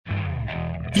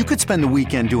You could spend the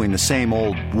weekend doing the same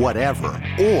old whatever,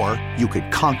 or you could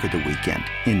conquer the weekend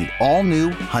in the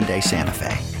all-new Hyundai Santa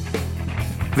Fe.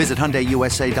 Visit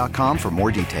HyundaiUSA.com for more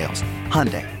details.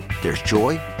 Hyundai, there's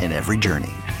joy in every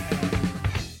journey.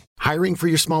 Hiring for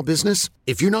your small business?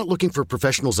 If you're not looking for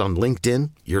professionals on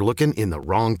LinkedIn, you're looking in the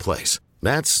wrong place.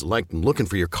 That's like looking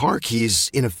for your car keys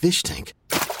in a fish tank.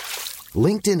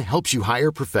 LinkedIn helps you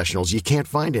hire professionals you can't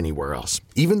find anywhere else,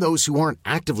 even those who aren't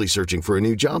actively searching for a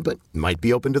new job but might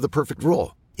be open to the perfect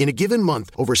role. In a given month,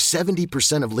 over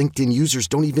 70% of LinkedIn users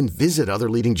don't even visit other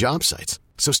leading job sites.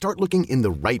 So start looking in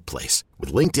the right place.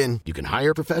 With LinkedIn, you can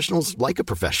hire professionals like a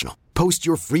professional. Post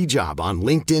your free job on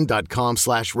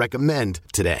linkedin.com/recommend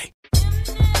today.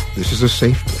 This is a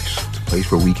safe place. It's a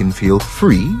place where we can feel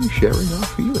free sharing our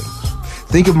feelings.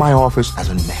 Think of my office as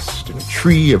a nest and a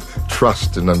tree of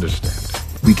trust and understanding.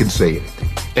 We can say anything.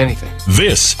 Anything.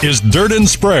 This is Dirt and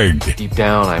Sprague. Deep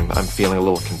down, I'm feeling a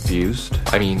little confused.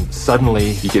 I mean,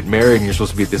 suddenly you get married and you're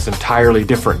supposed to be this entirely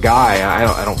different guy.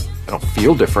 I don't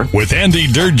feel different. With Andy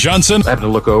Dirt Johnson. I happened to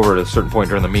look over at a certain point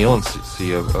during the meal and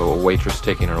see a waitress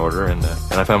taking an order, and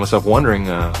I found myself wondering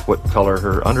what color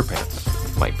her underpants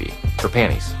might be. Her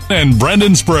panties. And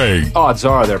Brendan Sprague. Odds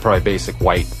are they're probably basic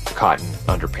white cotton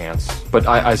underpants. But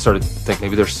I started to think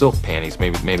maybe they're silk panties.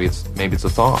 Maybe it's a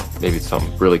thong. Maybe it's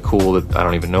something really cool that I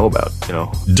don't even know about, you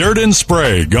know. Dirt and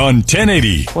Sprague on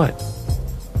 1080. What?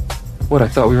 What? I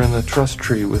thought we were in the trust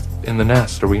tree in the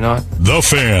nest. Are we not? The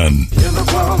Fan.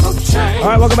 All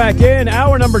right, welcome back in.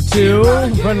 Hour number 2.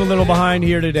 Running a little behind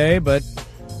here today, but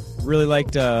really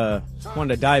wanted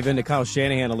to dive into Kyle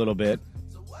Shanahan a little bit.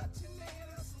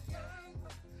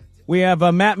 We have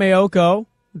Matt Mayoko.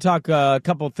 We'll talk a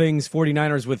couple things,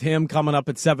 49ers with him, coming up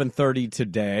at 7:30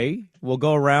 today. We'll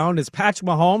go around. Is Patrick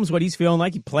Mahomes, what he's feeling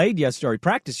like? He played yesterday, he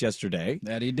practiced yesterday.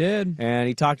 That he did. And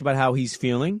he talked about how he's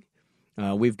feeling.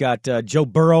 We've got Joe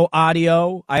Burrow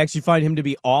audio. I actually find him to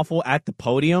be awful at the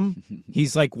podium.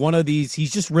 He's like one of these,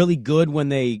 he's just really good when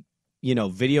they,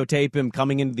 videotape him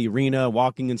coming into the arena,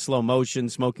 walking in slow motion,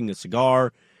 smoking a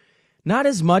cigar. Not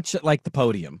as much at like the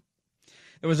podium.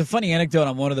 There was a funny anecdote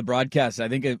on one of the broadcasts. I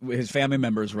think his family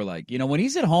members were like, when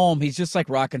he's at home, he's just like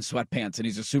rocking sweatpants and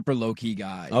he's a super low-key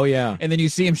guy. Oh, yeah. And then you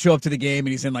see him show up to the game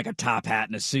and he's in like a top hat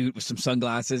and a suit with some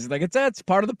sunglasses. Like it's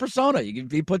part of the persona.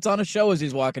 He puts on a show as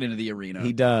he's walking into the arena.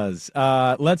 He does.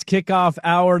 Let's kick off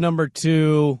hour number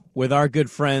 2 with our good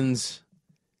friends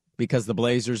because the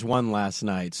Blazers won last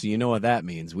night. So you know what that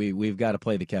means. We've got to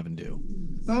play the Kevin Do.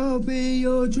 I'll be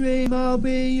your dream, I'll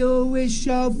be your wish,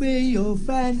 I'll be your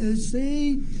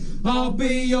fantasy. I'll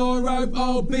be your hope,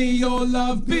 I'll be your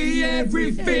love, be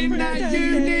everything that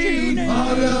you need.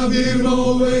 I love you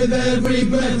more with every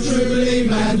breath, truly,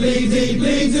 madly,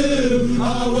 deeply do.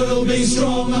 I will be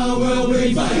strong, I will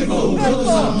be faithful, cause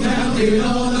I'm counting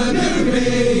on a new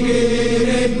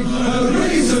beginning, a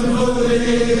reason for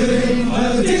living,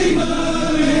 a deeper.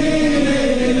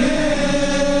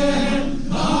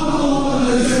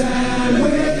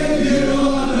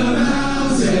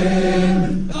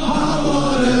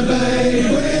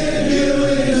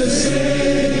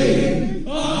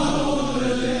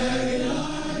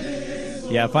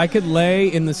 Yeah, if I could lay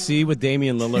in the sea with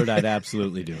Damian Lillard, I'd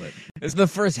absolutely do it. It's the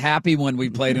first happy one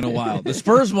we've played in a while. The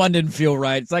Spurs one didn't feel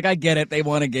right. It's like, I get it. They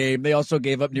won a game. They also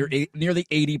gave up nearly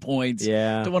 80 points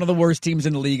to one of the worst teams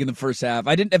in the league in the first half.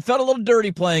 It felt a little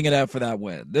dirty playing it out for that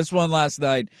win. This one last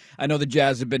night, I know the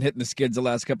Jazz have been hitting the skids the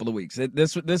last couple of weeks.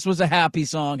 This was a happy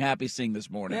song, happy sing this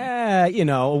morning. Yeah,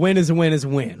 a win is a win is a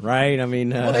win, right? I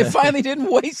mean, well, they finally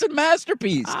didn't waste a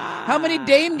masterpiece. How many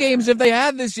Dame games have they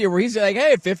had this year where he's like,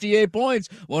 hey, 58 points,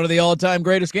 one of the all-time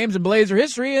greatest games in Blazer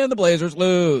history, and the Blazers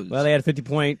lose? Well, they had a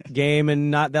 50-point game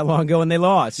and not that long ago, and they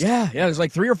lost. Yeah, there's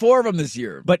like 3 or 4 of them this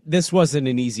year. But this wasn't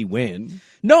an easy win.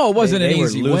 No, it wasn't an easy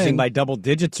win. They were losing by double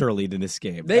digits early in this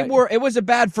game. It was a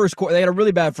bad first quarter. They had a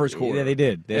really bad first quarter. Yeah, they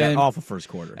did. They had an awful first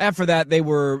quarter. After that,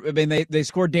 they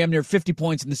scored damn near 50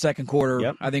 points in the second quarter.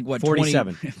 Yep. I think,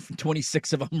 47.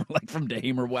 26 of them were like from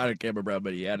Dame or what, I can't remember how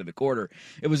many he had in the quarter.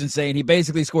 It was insane. He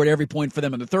basically scored every point for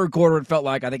them in the third quarter. It felt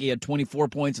like, I think he had 24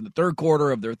 points in the third quarter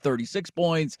of their 36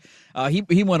 points.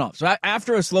 He went off. So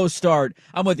after a slow start,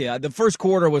 I'm with you. The first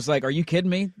quarter was like, are you kidding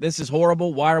me? This is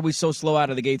horrible. Why are we so slow out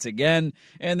of the gates again?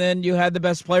 And then you had the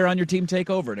best player on your team take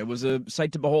over, and it was a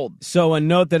sight to behold. So a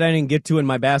note that I didn't get to in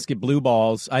my basket blue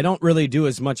balls, I don't really do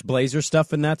as much Blazer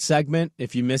stuff in that segment.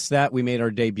 If you missed that, we made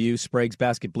our debut, Sprague's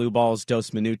basket blue balls, Dos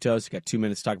Minutos. We got 2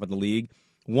 minutes to talk about the league.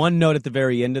 One note at the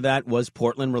very end of that was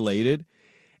Portland related,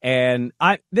 and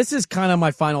this is kind of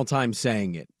my final time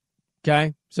saying it,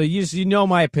 okay? So you know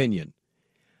my opinion.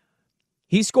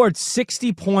 He scored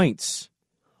 60 points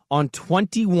on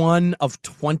 21 of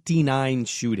 29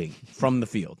 shooting from the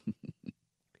field.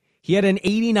 He had an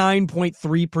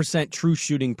 89.3% true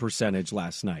shooting percentage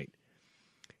last night.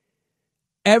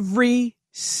 Every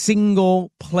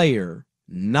single player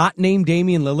not named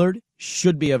Damian Lillard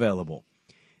should be available.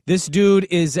 This dude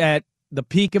is at the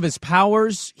peak of his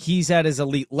powers. He's at his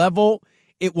elite level.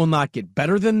 It will not get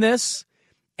better than this.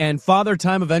 And Father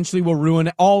Time eventually will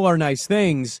ruin all our nice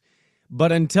things.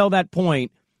 But until that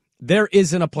point, there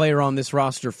isn't a player on this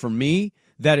roster for me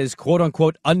that is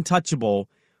quote-unquote untouchable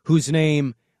whose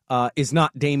name is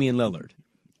not Damian Lillard.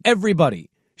 Everybody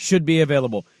should be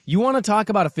available. You want to talk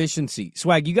about efficiency.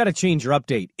 Swag, you got to change your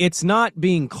update. It's not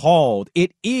being called.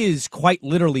 It is quite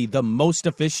literally the most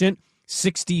efficient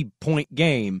 60-point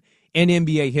game in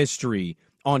NBA history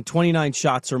on 29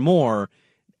 shots or more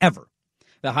ever.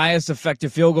 The highest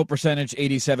effective field goal percentage,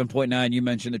 87.9. You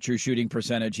mentioned the true shooting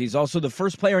percentage. He's also the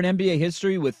first player in NBA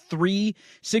history with 3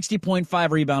 60.5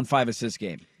 rebound, 5 assist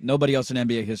game. Nobody else in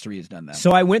NBA history has done that.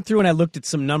 So I went through and I looked at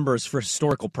some numbers for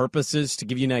historical purposes to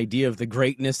give you an idea of the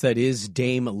greatness that is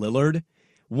Dame Lillard.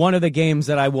 One of the games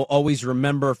that I will always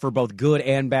remember for both good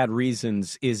and bad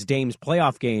reasons is Dame's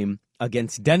playoff game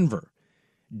against Denver.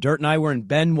 Dirt and I were in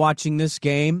Bend watching this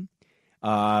game.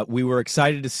 We were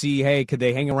excited to see, hey, could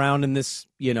they hang around in this,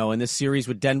 in this series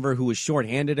with Denver, who was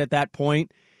shorthanded at that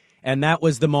point? And that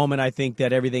was the moment I think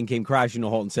that everything came crashing to a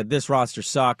halt and said, this roster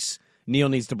sucks. Neil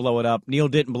needs to blow it up. Neil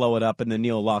didn't blow it up, and then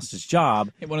Neil lost his job.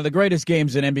 One of the greatest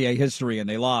games in NBA history, and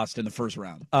they lost in the first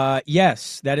round.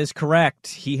 Yes, that is correct.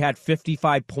 He had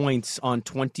 55 points on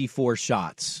 24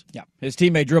 shots. Yeah, his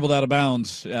teammate dribbled out of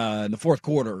bounds in the fourth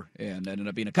quarter and ended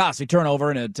up being a costly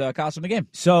turnover, and it cost him the game.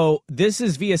 So this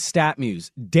is via StatMuse.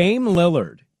 Dame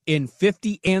Lillard in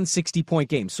 50 and 60-point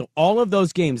games. So all of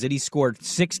those games that he scored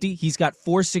 60, he's got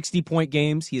 4 60-point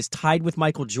games. He is tied with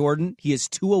Michael Jordan. He is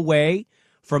 2 away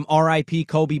from R.I.P.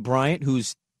 Kobe Bryant,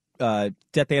 whose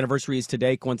death anniversary is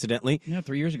today, coincidentally. Yeah,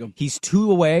 3 years ago. He's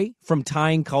 2 away from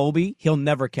tying Kobe. He'll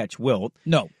never catch Wilt.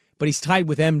 No. But he's tied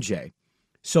with MJ.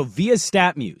 So via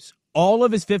StatMuse, all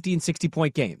of his 50 and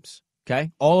 60-point games,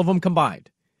 okay, all of them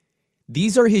combined,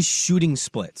 these are his shooting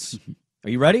splits. Are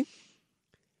you ready?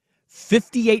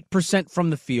 58%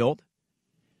 from the field,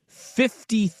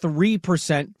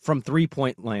 53% from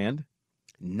three-point land,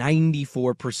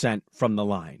 94% from the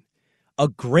line. A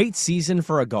great season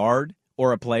for a guard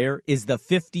or a player is the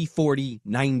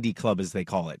 50-40-90 club, as they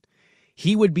call it.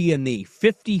 He would be in the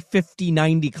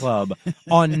 50-50-90 club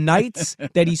on nights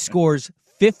that he scores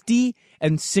 50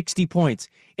 and 60 points.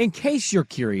 In case you're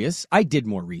curious, I did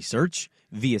more research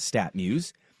via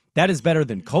StatMuse. That is better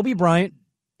than Kobe Bryant,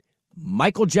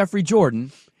 Michael Jeffrey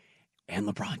Jordan, and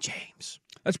LeBron James.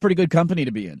 That's pretty good company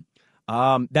to be in.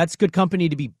 That's good company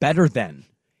to be better than.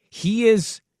 He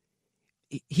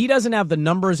doesn't have the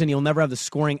numbers, and he'll never have the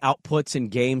scoring outputs in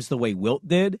games the way Wilt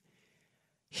did.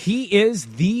 He is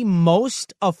the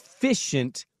most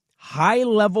efficient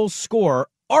high-level scorer,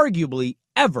 arguably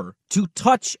ever, to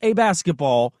touch a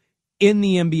basketball in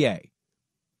the NBA.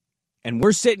 And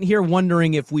we're sitting here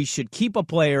wondering if we should keep a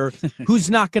player who's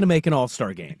not going to make an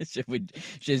all-star game.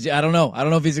 I don't know. I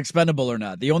don't know if he's expendable or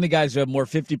not. The only guys who have more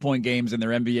 50-point games in their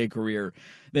NBA career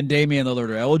than Damian Lillard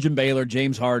are Elgin Baylor,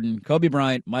 James Harden, Kobe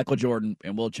Bryant, Michael Jordan,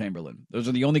 and Wilt Chamberlain. Those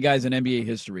are the only guys in NBA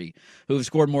history who have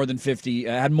scored more than 50,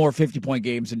 had more 50-point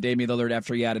games than Damian Lillard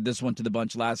after he added this one to the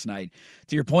bunch last night.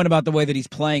 To your point about the way that he's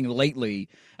playing lately,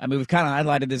 I mean, we've kind of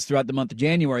highlighted this throughout the month of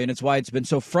January, and it's why it's been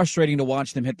so frustrating to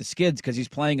watch them hit the skids because he's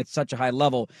playing at such a high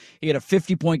level. He had a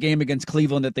 50-point game against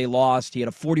Cleveland that they lost. He had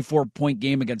a 44-point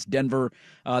game against Denver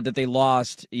that they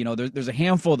lost. There's a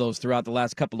handful of those throughout the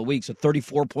last couple of weeks. A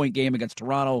 34-point game against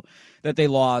Toronto that they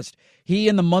lost. He,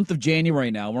 in the month of January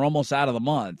now, we're almost out of the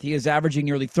month, he is averaging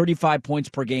nearly 35 points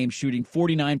per game, shooting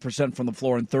 49% from the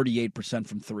floor and 38%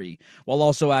 from three, while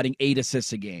also adding 8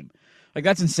 assists a game. Like,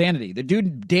 that's insanity. The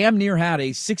dude damn near had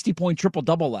a 60-point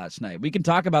triple-double last night. We can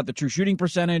talk about the true shooting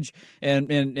percentage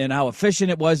and how efficient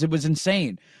it was. It was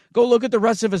insane. Go look at the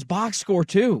rest of his box score,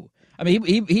 too. I mean,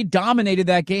 he dominated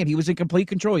that game. He was in complete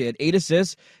control. He had 8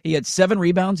 assists. He had 7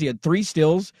 rebounds. He had 3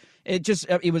 steals. It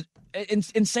was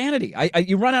insanity.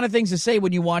 You run out of things to say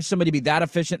when you watch somebody be that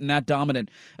efficient and that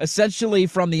dominant. Essentially,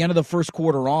 from the end of the first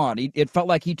quarter on, it felt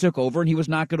like he took over and he was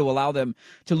not going to allow them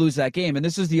to lose that game. And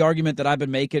this is the argument that I've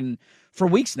been making for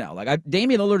weeks now. Like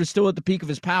Damian Lillard is still at the peak of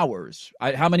his powers.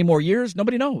 How many more years?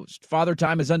 Nobody knows. Father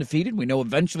Time is undefeated. We know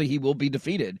eventually he will be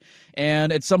defeated.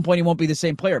 And at some point he won't be the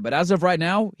same player. But as of right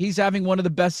now, he's having one of the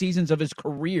best seasons of his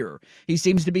career. He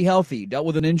seems to be healthy. Dealt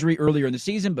with an injury earlier in the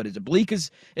season, but his oblique is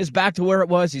back to where it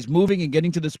was. He's moving and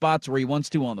getting to the spots where he wants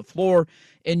to on the floor.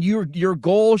 And your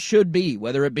goal should be,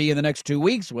 whether it be in the next 2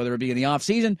 weeks, whether it be in the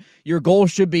offseason, your goal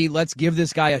should be, let's give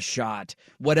this guy a shot,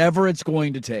 whatever it's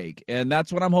going to take. And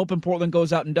that's what I'm hoping Portland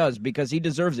goes out and does, because he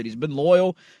deserves it. He's been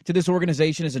loyal to this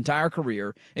organization his entire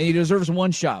career, and he deserves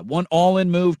one shot, one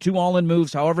all-in move, 2 all-in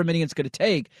moves, however many it's going to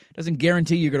take. Doesn't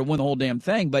guarantee you're going to win the whole damn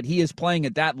thing, but he is playing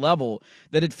at that level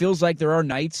that it feels like there are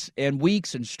nights and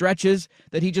weeks and stretches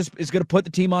that he just is going to put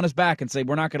the team on his back and say,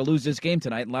 we're not going to lose this game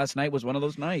tonight, and last night was one of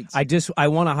those nights.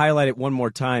 I want to highlight it one more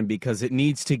time because it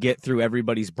needs to get through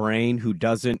everybody's brain who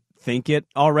doesn't think it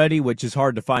already, which is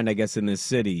hard to find, I guess, in this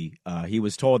city. He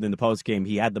was told in the postgame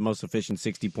he had the most efficient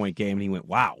 60-point game, and he went,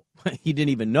 wow. He didn't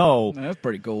even know. That's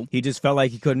pretty cool. He just felt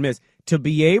like he couldn't miss. To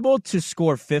be able to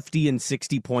score 50 and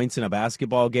 60 points in a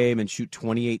basketball game and shoot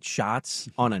 28 shots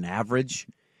on an average,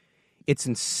 it's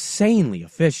insanely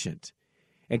efficient.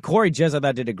 And Corey Jez, I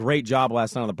thought, did a great job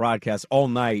last night on the broadcast all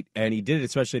night, and he did it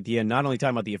especially at the end, not only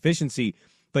talking about the efficiency,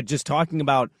 but just talking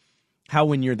about how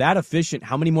when you're that efficient,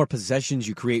 how many more possessions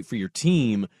you create for your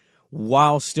team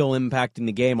while still impacting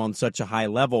the game on such a high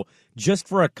level. Just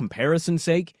for a comparison's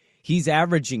sake, he's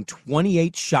averaging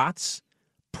 28 shots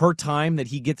per time that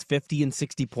he gets 50 and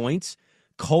 60 points.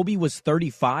 Kobe was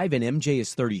 35 and MJ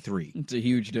is 33. It's a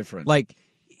huge difference. Like,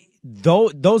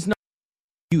 those not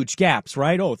huge gaps,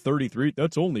 right? 33,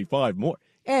 that's only 5 more.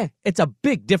 It's a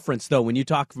big difference, though, when you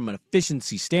talk from an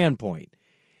efficiency standpoint.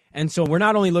 And so we're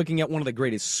not only looking at one of the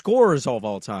greatest scorers of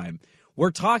all time,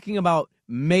 we're talking about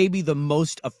maybe the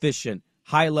most efficient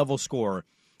high-level scorer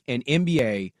in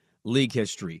NBA league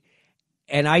history.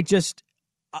 And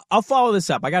I'll follow this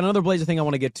up. I got another Blazer thing I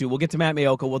want to get to. We'll get to Matt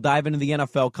Maiocco. We'll dive into the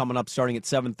NFL coming up starting at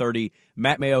 7:30.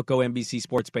 Matt Maiocco, NBC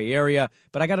Sports Bay Area.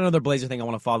 But I got another Blazer thing I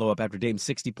want to follow up after Dame's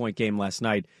 60-point game last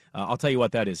night. I'll tell you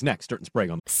what that is next. Dirt and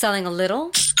Sprague on. Selling a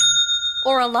little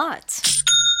or a lot?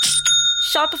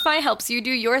 Shopify helps you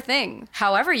do your thing,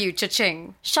 however you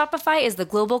cha-ching. Shopify is the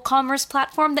global commerce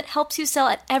platform that helps you sell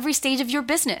at every stage of your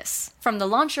business. From the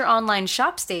launch your online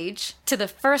shop stage, to the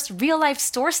first real-life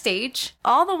store stage,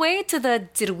 all the way to the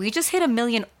did we just hit 1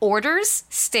 million orders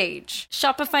stage.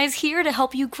 Shopify's here to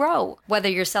help you grow. Whether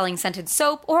you're selling scented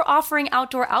soap or offering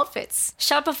outdoor outfits,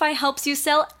 Shopify helps you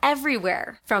sell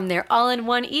everywhere. From their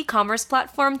all-in-one e-commerce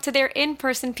platform to their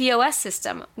in-person POS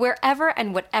system, wherever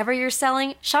and whatever you're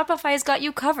selling, Shopify's got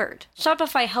you covered.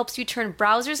 Shopify helps you turn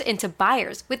browsers into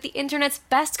buyers with the internet's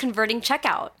best converting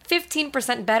checkout.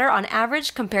 15% better on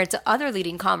average compared to other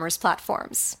leading commerce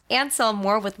platforms. And sell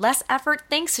more with less effort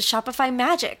thanks to Shopify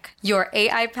Magic, your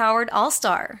AI-powered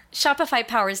all-star. Shopify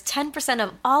powers 10%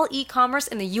 of all e-commerce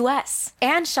in the U.S.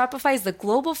 And Shopify is the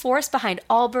global force behind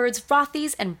Allbirds,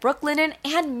 Rothy's, and Brooklinen,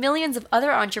 and millions of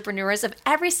other entrepreneurs of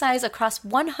every size across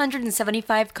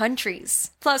 175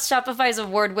 countries. Plus, Shopify's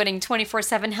award-winning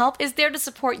 24/7 help is there to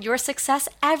support your success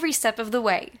every step of the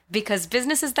way. Because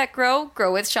businesses that grow,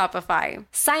 grow with Shopify.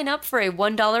 Sign up for a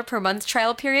 $1 per month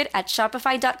trial period at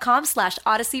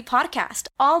shopify.com/Odyssey Podcast,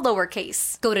 all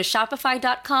lowercase. Go to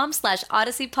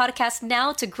shopify.com/Odyssey Podcast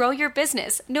now to grow your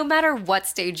business, no matter what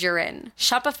stage you're in.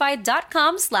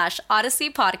 Shopify.com/Odyssey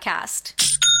Podcast.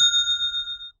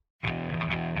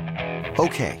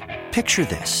 Okay, picture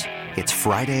this. It's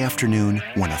Friday afternoon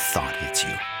when a thought hits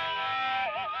you.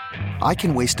 I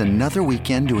can waste another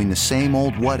weekend doing the same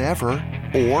old whatever,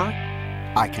 or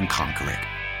I can conquer it.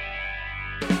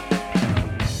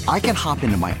 I can hop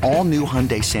into my all-new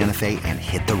Hyundai Santa Fe and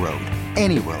hit the road.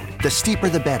 Any road. The steeper,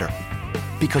 the better.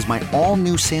 Because my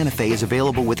all-new Santa Fe is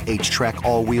available with H-Track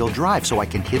all-wheel drive, so I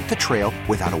can hit the trail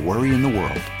without a worry in the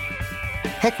world.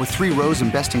 Heck, with 3 rows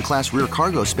and best-in-class rear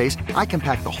cargo space, I can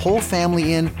pack the whole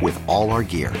family in with all our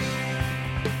gear.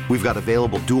 We've got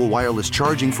available dual wireless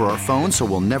charging for our phones, so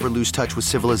we'll never lose touch with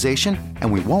civilization,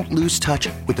 and we won't lose touch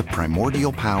with the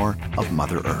primordial power of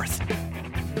Mother Earth.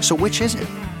 So which is it?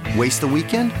 Waste the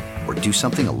weekend or do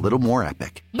something a little more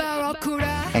epic?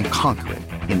 And conquer it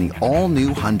in the all-new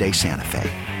Hyundai Santa Fe.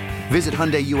 Visit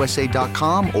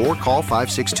HyundaiUSA.com or call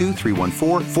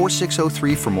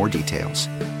 562-314-4603 for more details.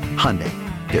 Hyundai,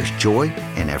 there's joy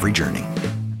in every journey.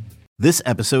 This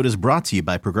episode is brought to you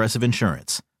by Progressive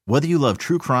Insurance. Whether you love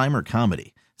true crime or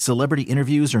comedy, celebrity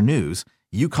interviews or news,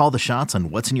 you call the shots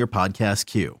on what's in your podcast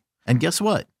queue. And guess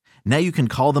what? Now you can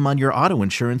call them on your auto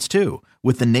insurance too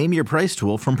with the Name Your Price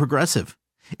tool from Progressive.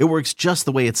 It works just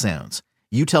the way it sounds.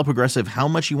 You tell Progressive how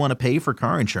much you want to pay for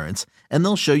car insurance, and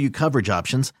they'll show you coverage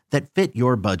options that fit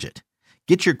your budget.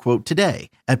 Get your quote today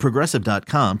at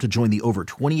Progressive.com to join the over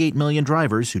 28 million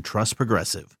drivers who trust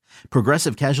Progressive.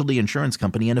 Progressive Casualty Insurance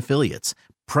Company and Affiliates.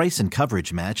 Price and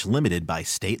coverage match limited by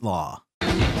state law.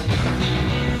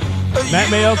 Matt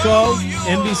Mayoko,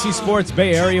 NBC Sports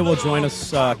Bay Area, will join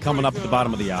us coming up at the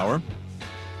bottom of the hour.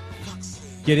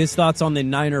 Get his thoughts on the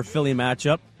Niner-Philly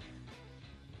matchup.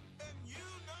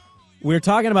 We were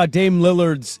talking about Dame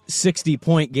Lillard's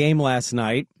 60-point game last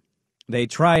night. They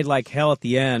tried like hell at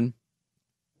the end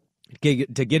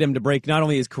to get him to break not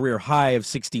only his career high of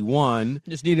 61.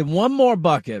 Just needed one more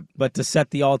bucket. But to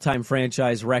set the all-time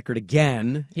franchise record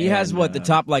again. He has, the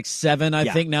top, 7, I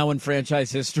think, now in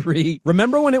franchise history.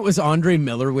 Remember when it was Andre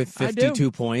Miller with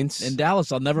 52 points? In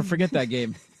Dallas, I'll never forget that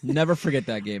game. Never forget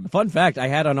that game. Fun fact, I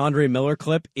had an Andre Miller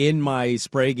clip in my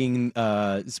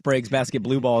Sprague's Basket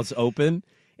Blue Balls Open.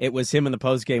 It was him in the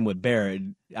postgame with Barrett.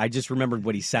 I just remembered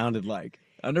what he sounded like.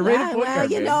 Underrated point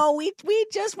guard, we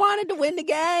just wanted to win the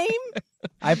game.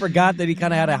 I forgot that he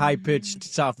kind of had a high-pitched,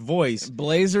 soft voice.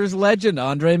 Blazers legend,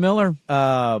 Andre Miller.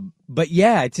 But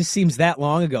yeah, it just seems that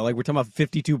long ago. Like we're talking about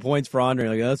 52 points for Andre.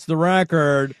 Like that's the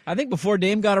record. I think before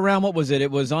Dame got around, what was it?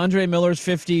 It was Andre Miller's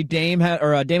 50. Damon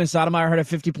Stoudemire had a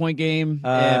 50-point game,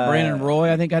 and Brandon Roy,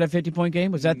 I think, had a 50-point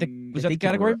game. Was that the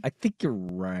category? I think you're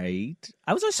right.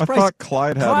 I was I surprised. thought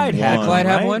Clyde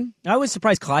had one. I was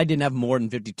surprised Clyde didn't have more than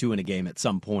 52 in a game at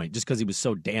some point, just because he was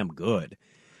so damn good.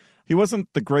 He wasn't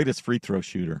the greatest free throw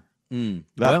shooter.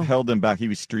 That held him back. He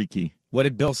was streaky. What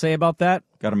did Bill say about that?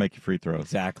 Got to make your free throws.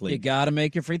 Exactly. You got to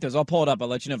make your free throws. I'll pull it up. I'll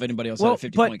let you know if anybody else had a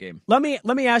 50-point game. Let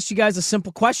me ask you guys a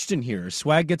simple question here.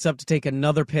 Swag gets up to take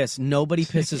another piss. Nobody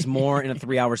pisses more in a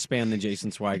 3-hour span than Jason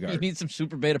Swigart. You need some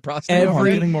super beta prostate. I'm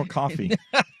getting more coffee.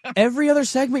 Every other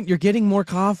segment, you're getting more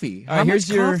coffee. How much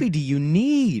coffee do you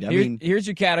need? Here's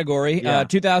your category. Yeah.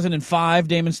 2005,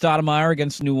 Damon Stoudemire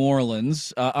against New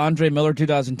Orleans. Andre Miller,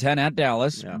 2010, at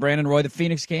Dallas. Yeah. Brandon Roy, the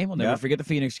Phoenix game. We'll never forget the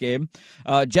Phoenix game.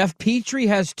 Jeff Petrie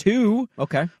has 2.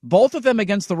 Okay. Both of them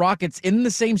against the Rockets in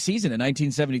the same season in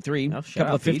 1973. A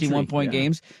couple of 51-point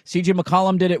games. C.J.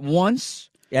 McCollum did it once.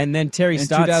 And then Terry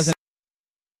Stotts.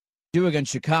 2002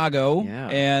 against Chicago. Yeah.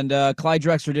 And Clyde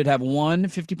Drexler did have one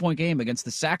 50-point game against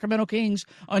the Sacramento Kings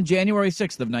on January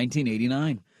 6th of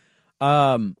 1989.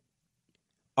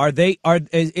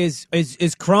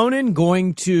 Is Cronin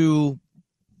going to,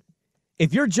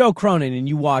 if you're Joe Cronin and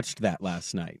you watched that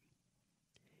last night,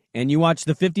 and you watched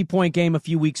the 50-point game a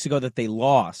few weeks ago that they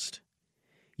lost,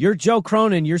 you're Joe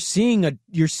Cronin, you're seeing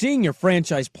your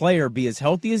franchise player be as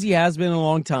healthy as he has been in a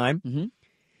long time,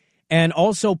 and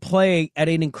also play at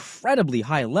an incredibly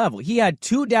high level. He had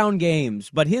 2 down games,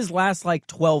 but his last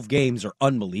 12 games are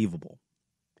unbelievable.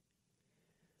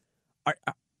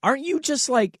 Aren't you just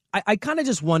I kind of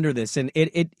just wonder this, and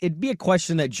it'd be a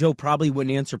question that Joe probably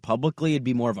wouldn't answer publicly. It'd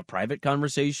be more of a private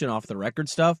conversation, off the record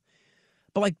stuff.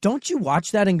 But don't you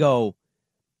watch that and go,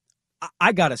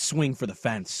 I got to swing for the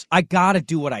fence. I got to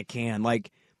do what I can.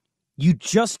 You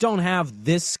just don't have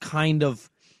this kind of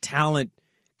talent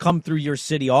come through your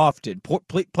city often.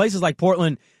 Places like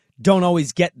Portland don't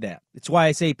always get that. It's why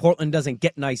I say Portland doesn't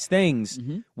get nice things.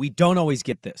 We don't always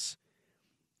get this.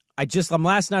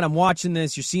 Last night I'm watching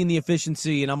this, you're seeing the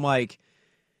efficiency, and I'm like,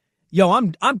 yo,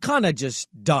 I'm kind of just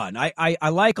done. I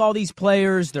like all these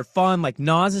players. They're fun.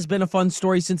 Nas has been a fun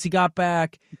story since he got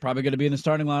back. Probably going to be in the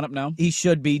starting lineup now. He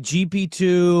should be.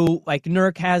 GP2,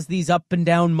 Nurk has these up and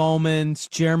down moments.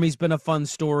 Jeremy's been a fun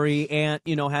story. Ant,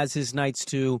 has his nights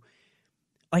too.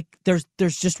 There's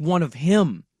just one of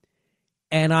him.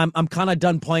 And I'm kind of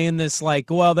done playing this they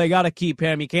got to keep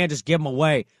him. You can't just give him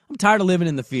away. I'm tired of living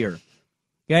in the fear.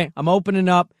 Okay? I'm opening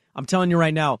up. I'm telling you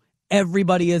right now,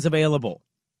 everybody is available.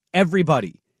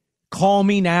 Everybody. Call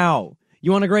me now.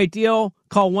 You want a great deal?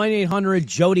 Call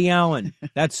 1-800-JODY Allen.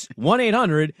 That's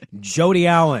 1-800-JODY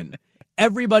Allen.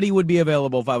 Everybody would be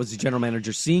available if I was the general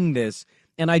manager seeing this.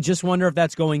 And I just wonder if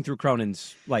that's going through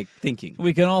Cronin's thinking.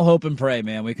 We can all hope and pray,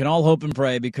 man. We can all hope and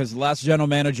pray, because the last general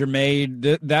manager made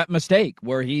that mistake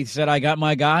where he said, I got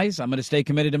my guys. I'm going to stay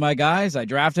committed to my guys. I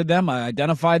drafted them. I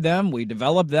identified them. We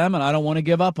developed them, and I don't want to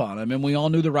give up on them. And we all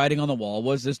knew the writing on the wall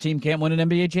was this team can't win an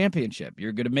NBA championship.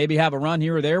 You're going to maybe have a run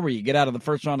here or there where you get out of the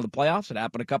first round of the playoffs. It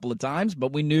happened a couple of times,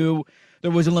 but we knew there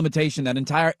was a limitation, that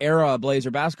entire era of Blazer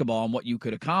basketball, and what you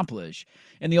could accomplish.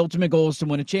 And the ultimate goal is to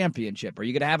win a championship. Are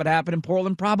you going to have it happen in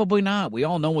Portland? Probably not. We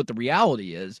all know what the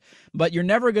reality is. But you're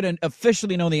never going to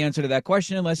officially know the answer to that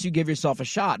question unless you give yourself a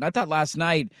shot. And I thought last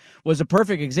night was a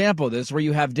perfect example of this, where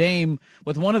you have Dame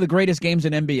with one of the greatest games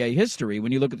in NBA history.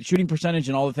 When you look at the shooting percentage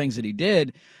and all the things that he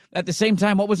did, At the same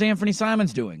time, what was Anthony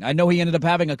Simons doing? I know he ended up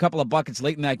having a couple of buckets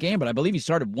late in that game, but I believe he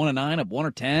started 1 of 9 of 1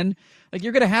 or 10. Like,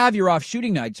 you're going to have your off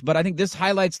shooting nights, but I think this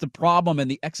highlights the problem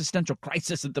and the existential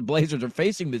crisis that the Blazers are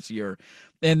facing this year.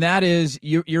 And that is,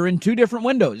 you're in two different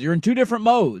windows. You're in two different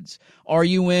modes. Are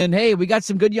you in, hey, we got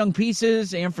some good young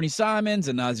pieces, Anthony Simons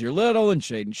and Nasir Little and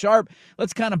Shaedon Sharpe,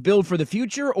 let's kind of build for the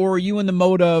future? Or are you in the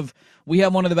mode of, we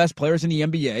have one of the best players in the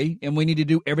NBA, and we need to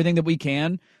do everything that we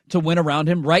can to win around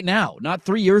him right now? Not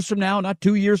 3 years from now, not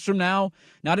 2 years from now,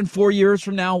 not in 4 years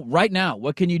from now, right now.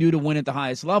 What can you do to win at the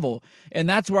highest level? And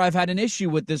that's where I've had an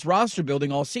issue with this roster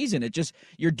building all season. It just,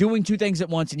 you're doing two things at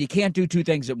once, and you can't do two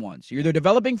things at once. You're either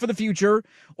developing for the future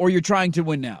or you're trying to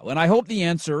win now. And I hope the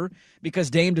answer, because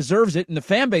Dame deserves it and the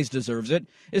fan base deserves it,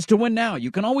 is to win now.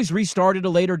 You can always restart at a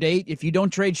later date. If you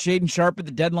don't trade Shaedon Sharpe at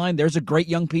the deadline, there's a great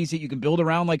young piece that you can build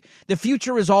around. Like, the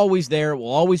future is always there. It will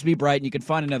always be bright, and you can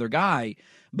find another guy.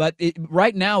 But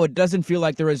right now, it doesn't feel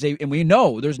like there is and we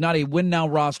know there's not a win-now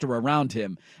roster around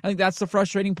him. I think that's the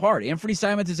frustrating part. Anthony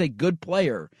Simons is a good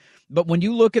player, but when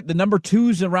you look at the number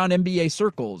twos around NBA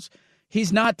circles,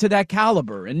 he's not to that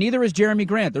caliber, and neither is Jeremy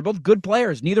Grant. They're both good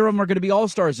players. Neither of them are going to be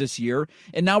all-stars this year,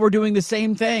 and now we're doing the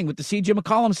same thing with the C.J.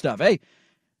 McCollum stuff. Hey,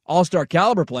 all-star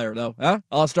caliber player, though. Huh?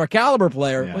 All-star caliber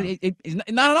player. Yeah. He's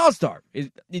not an all-star.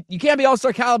 You can't be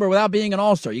all-star caliber without being an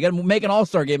all-star. You got to make an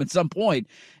all-star game at some point,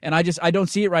 and I don't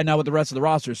see it right now with the rest of the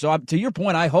roster. So to your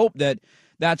point, I hope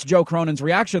that's Joe Cronin's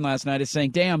reaction last night, is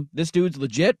saying, damn, this dude's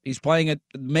legit. He's playing at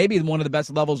maybe one of the best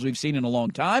levels we've seen in a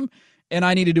long time, and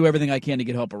I need to do everything I can to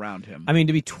get help around him. I mean,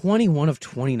 to be 21 of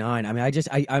 29, I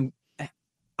mean,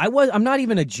 I'm not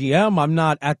even a GM. I'm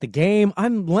not at the game.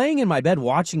 I'm laying in my bed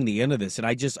watching the end of this, and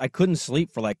I couldn't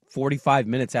sleep for like 45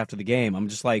 minutes after the game. I'm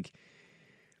just like,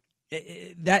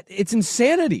 that it's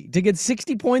insanity to get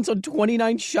 60 points on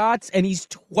 29 shots, and he's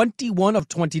 21 of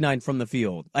 29 from the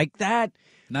field. Like that.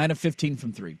 9 of 15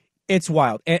 from 3. It's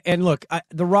wild. And look,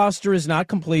 the roster is not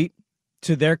complete.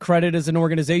 To their credit as an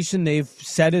organization, they've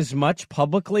said as much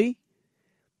publicly.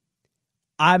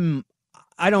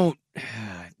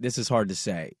 This is hard to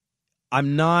say.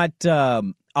 I'm not,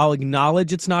 I'll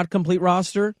acknowledge it's not a complete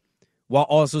roster while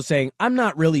also saying I'm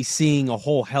not really seeing a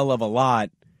whole hell of a lot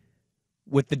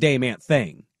with the Dame Ant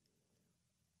thing.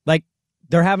 Like,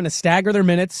 they're having to stagger their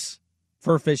minutes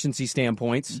for efficiency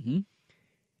standpoints. Mm-hmm.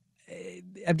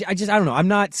 I don't know. I'm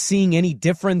not seeing any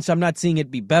difference. I'm not seeing it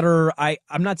be better.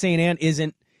 I'm not saying Ant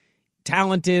isn't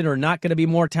talented or not going to be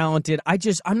more talented.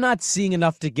 I'm not seeing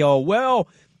enough to go, well,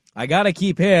 I got to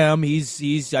keep him.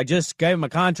 I just gave him a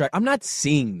contract. I'm not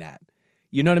seeing that.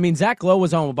 You know what I mean? Zach Lowe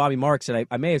was on with Bobby Marks, and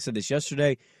I may have said this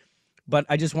yesterday, but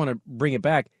I just want to bring it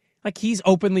back. Like, he's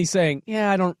openly saying,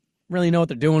 yeah, I don't really know what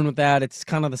they're doing with that. It's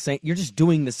kind of the same. You're just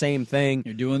doing the same thing.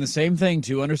 You're doing the same thing.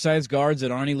 Two undersized guards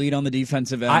that aren't elite on the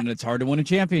defensive end, and it's hard to win a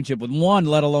championship with one,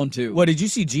 let alone two. What, did you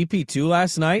see GP2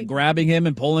 last night? Grabbing him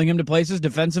and pulling him to places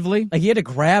defensively? Like, he had to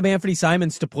grab Anthony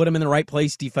Simons to put him in the right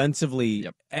place defensively.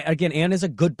 Yep. Again, Ant is a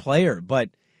good player, but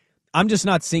I'm just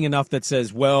not seeing enough that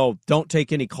says, well, don't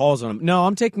take any calls on him. No,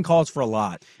 I'm taking calls for a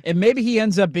lot. And maybe he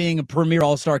ends up being a premier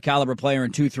all-star caliber player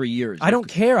in 2-3 years. I don't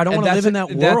care. I don't want to live in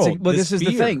that world. But this is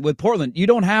the thing. With Portland, you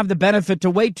don't have the benefit to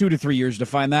wait 2 to 3 years to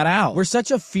find that out. We're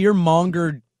such a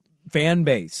fear-mongered fan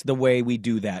base the way we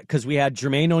do that, because we had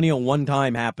Jermaine O'Neal one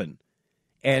time happen.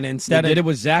 And instead did it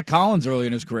with Zach Collins early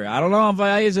in his career. I don't know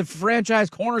if he's a franchise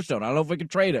cornerstone. I don't know if we could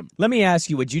trade him. Let me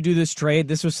ask you, would you do this trade?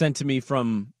 This was sent to me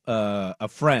from a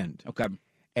friend. Okay.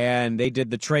 And they did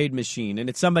the trade machine. And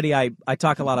it's somebody I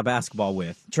talk a lot of basketball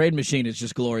with. Trade machine is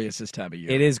just glorious this time of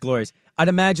year. It is glorious. I'd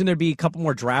imagine there'd be a couple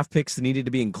more draft picks that needed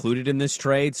to be included in this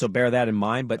trade, so bear that in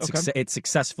mind. But it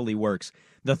successfully works.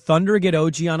 The Thunder get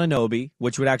OG Anunoby,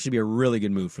 which would actually be a really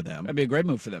good move for them. That'd be a great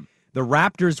move for them. The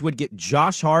Raptors would get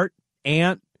Josh Hart,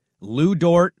 Ant, Lou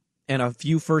Dort, and a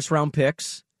few first-round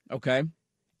picks. Okay.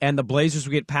 And the Blazers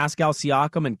would get Pascal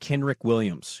Siakam and Kenrich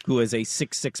Williams, who is a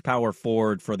 6'6" power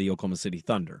forward for the Oklahoma City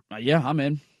Thunder. Yeah, I'm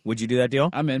in. Would you do that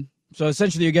deal? I'm in. So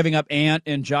essentially you're giving up Ant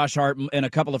and Josh Hart and a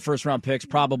couple of first-round picks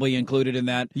probably included in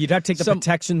that. You'd have to take the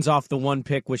protections off the one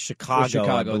pick with Chicago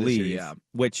I believe. Year, yeah.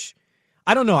 Which,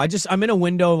 I don't know. I'm in a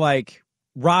window like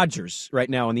Rodgers right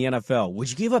now in the NFL.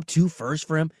 Would you give up 2 firsts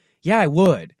for him? Yeah, I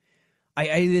would.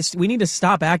 We need to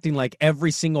stop acting like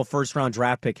every single first-round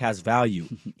draft pick has value.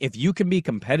 If you can be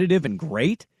competitive and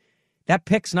great, that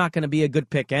pick's not going to be a good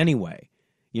pick anyway.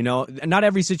 You know, not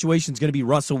every situation is going to be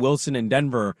Russell Wilson in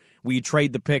Denver where you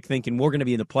trade the pick thinking we're going to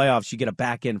be in the playoffs, you get a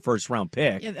back-end first-round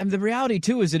pick. Yeah, and the reality,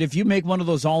 too, is that if you make one of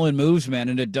those all-in moves, man,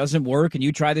 and it doesn't work and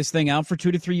you try this thing out for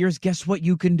 2 to 3 years, guess what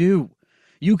you can do?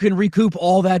 You can recoup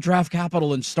all that draft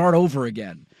capital and start over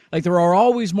again. Like, there are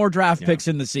always more draft picks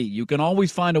in the sea. You can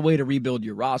always find a way to rebuild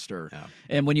your roster. Yeah.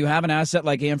 And when you have an asset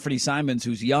like Anthony Simons,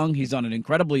 who's young, he's on an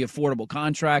incredibly affordable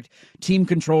contract, team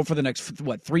control for the next,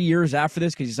 3 years after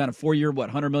this, because he's on a 4-year,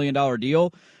 $100 million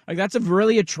deal. Like, that's a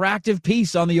really attractive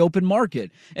piece on the open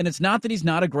market. And it's not that he's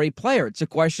not a great player. It's a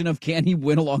question of, can he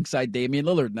win alongside Damian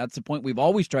Lillard? And that's the point we've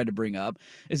always tried to bring up,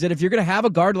 is that if you're going to have a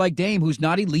guard like Dame who's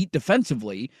not elite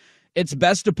defensively, it's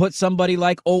best to put somebody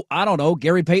like,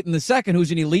 Gary Payton II, who's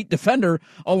an elite defender,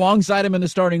 alongside him in the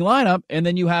starting lineup, and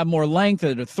then you have more length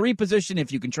at a 3 position.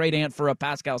 If you can trade Ant for a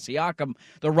Pascal Siakam,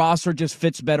 the roster just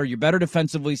fits better. You're better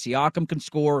defensively. Siakam can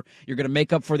score. You're going to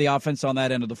make up for the offense on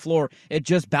that end of the floor. It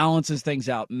just balances things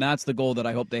out, and that's the goal that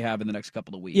I hope they have in the next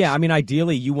couple of weeks. Yeah, I mean,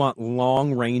 ideally, you want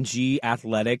long, rangy,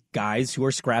 athletic guys who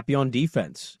are scrappy on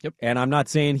defense. Yep. And I'm not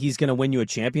saying he's going to win you a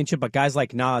championship, but guys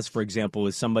like Nas, for example,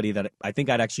 is somebody that I think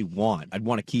I'd actually want. I'd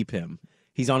want to keep him.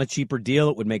 He's on a cheaper deal.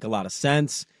 It would make a lot of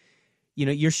sense. You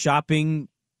know, you're shopping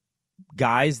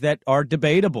guys that are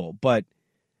debatable, but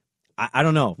I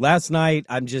don't know. Last night,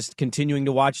 I'm just continuing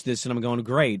to watch this, and I'm going,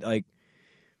 great. Like,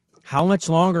 how much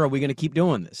longer are we going to keep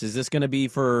doing this? Is this going to be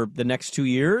for the next 2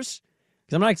 years?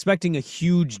 Because I'm not expecting a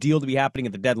huge deal to be happening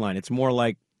at the deadline. It's more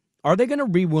like, are they going to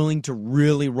be willing to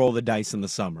really roll the dice in the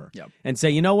summer and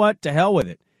say, you know what, to hell with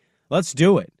it. Let's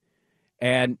do it.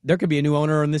 And there could be a new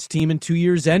owner on this team in 2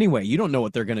 years anyway. You don't know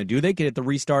what they're going to do. They could hit the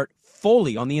restart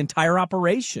fully on the entire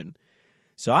operation.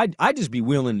 So I'd just be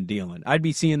wheeling and dealing. I'd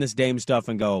be seeing this Dame stuff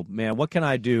and go, man, what can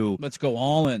I do? Let's go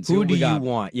all in. Who do you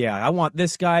want? Yeah, I want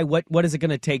this guy. What is it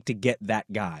going to take to get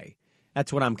that guy?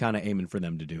 That's what I'm kind of aiming for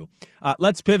them to do.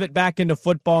 Let's pivot back into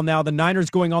football now. The Niners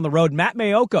going on the road. Matt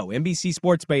Mayoko, NBC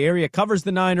Sports Bay Area, covers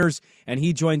the Niners, and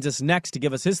he joins us next to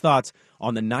give us his thoughts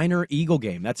on the Niner-Eagle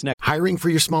game. That's next. Hiring for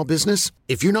your small business?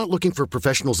 If you're not looking for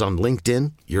professionals on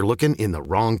LinkedIn, you're looking in the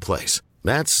wrong place.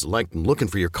 That's like looking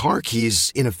for your car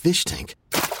keys in a fish tank.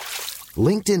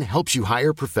 LinkedIn helps you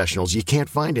hire professionals you can't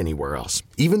find anywhere else,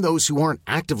 even those who aren't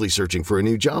actively searching for a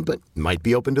new job but might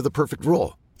be open to the perfect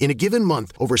role. In a given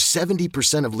month, over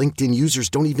 70% of LinkedIn users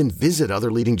don't even visit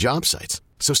other leading job sites.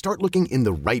 So start looking in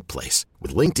the right place.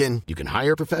 With LinkedIn, you can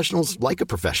hire professionals like a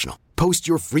professional. Post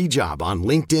your free job on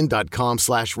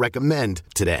linkedin.com/recommend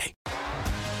today.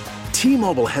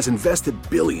 T-Mobile has invested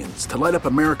billions to light up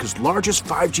America's largest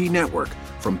 5G network,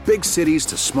 from big cities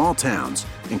to small towns,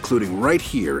 including right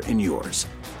here in yours.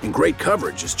 And great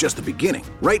coverage is just the beginning.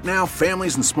 Right now,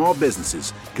 families and small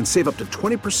businesses can save up to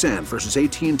 20% versus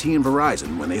AT&T and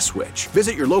Verizon when they switch.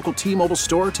 Visit your local T-Mobile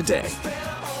store today.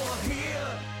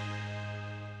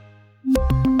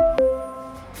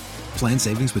 Plan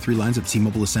savings with 3 lines of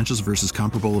T-Mobile Essentials versus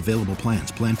comparable available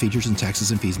plans. Plan features and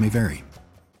taxes and fees may vary.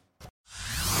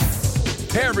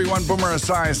 Hey everyone, Boomer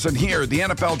Esiason here. The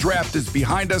NFL Draft is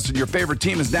behind us and your favorite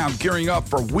team is now gearing up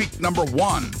for week number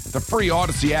 1. The free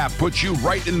Odyssey app puts you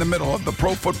right in the middle of the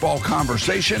pro football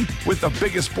conversation with the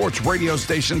biggest sports radio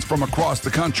stations from across the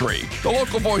country. The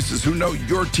local voices who know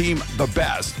your team the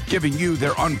best, giving you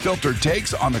their unfiltered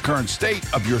takes on the current state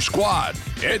of your squad.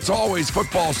 It's always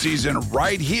football season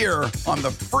right here on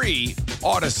the free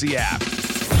Odyssey app.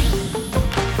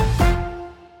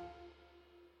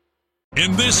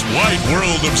 In this wide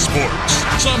world of sports,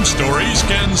 some stories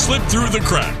can slip through the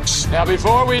cracks. Now,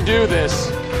 before we do this,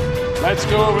 let's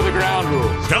go over the ground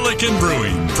rules. Pelican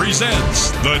Brewing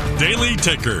presents The Daily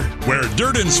Ticker, where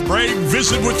Dirt and Sprague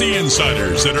visit with the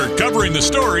insiders that are covering the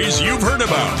stories you've heard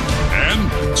about,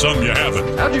 and some you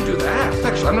haven't. How'd you do that?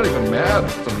 Actually, I'm not even mad.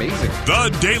 It's amazing. The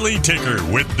Daily Ticker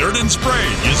with Dirt and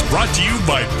Sprague is brought to you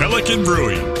by Pelican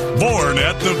Brewing, born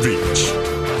at the beach.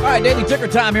 All right, Daily Ticker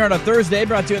time here on a Thursday,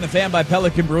 brought to you in the fan by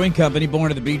Pelican Brewing Company,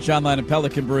 born at the beach, online at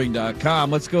pelicanbrewing.com.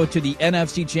 Let's go to the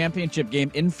NFC Championship game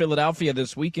in Philadelphia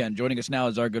this weekend. Joining us now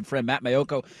is our good friend Matt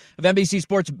Mayoko of NBC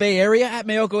Sports Bay Area, at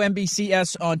Mayoko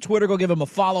NBCS on Twitter. Go give him a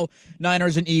follow.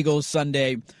 Niners and Eagles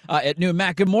Sunday at noon.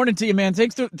 Matt, good morning to you, man.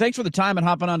 Thanks for the time and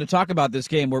hopping on to talk about this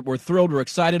game. We're thrilled. We're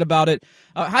excited about it.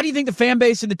 How do you think the fan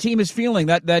base and the team is feeling?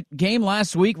 That game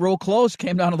last week, real close,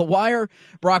 came down to the wire.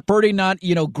 Brock Purdy not,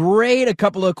 great. A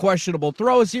couple of questionable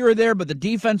throws here or there, but the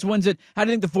defense wins it. How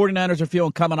do you think the 49ers are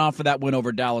feeling coming off of that win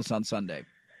over Dallas on Sunday?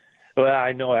 Well,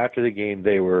 I know after the game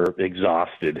they were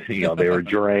exhausted. They were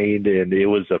drained, and it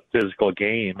was a physical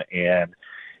game. And,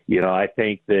 I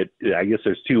think that I guess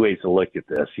there's 2 ways to look at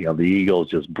this. The Eagles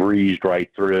just breezed right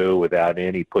through without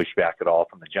any pushback at all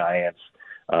from the Giants.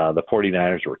 The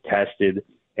 49ers were tested,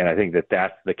 and I think that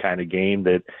that's the kind of game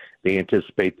that they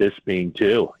anticipate this being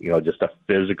too, just a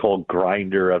physical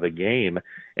grinder of a game.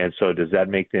 And so does that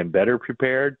make them better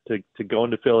prepared to go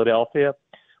into Philadelphia,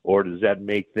 or does that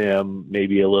make them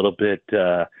maybe a little bit,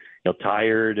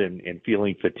 tired and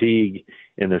feeling fatigue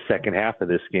in the second half of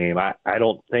this game. I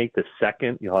don't think I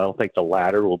don't think the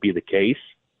latter will be the case.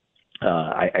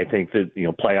 I think that,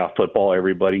 playoff football,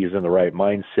 everybody is in the right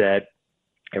mindset.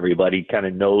 Everybody kind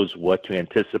of knows what to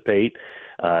anticipate.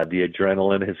 The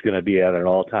adrenaline is going to be at an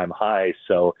all-time high.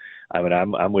 So, I mean,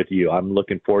 I'm with you. I'm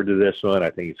looking forward to this one. I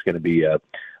think it's going to be a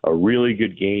really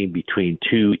good game between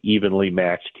two evenly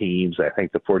matched teams. I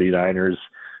think the 49ers,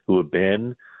 who have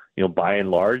been, by and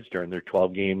large, during their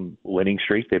 12-game winning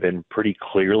streak, they've been pretty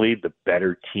clearly the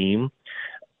better team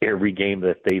every game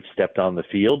that they've stepped on the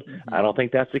field. Mm-hmm. I don't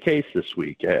think that's the case this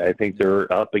week. I think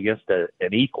they're up against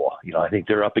an equal. I think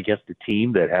they're up against a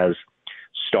team that has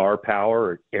star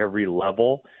power at every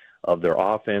level of their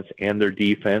offense and their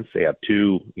defense. They have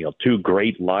two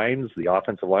great lines. The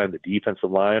offensive line, the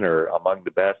defensive line are among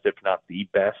the best, if not the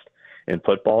best in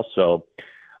football. So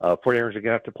 49ers are going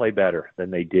to have to play better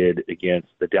than they did against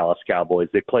the Dallas Cowboys.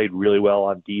 They played really well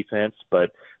on defense,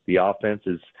 but the offense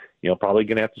is, probably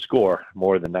going to have to score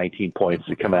more than 19 points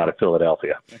to come out of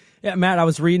Philadelphia. Yeah, Matt, I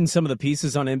was reading some of the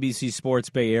pieces on NBC Sports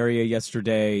Bay Area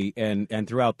yesterday and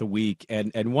throughout the week,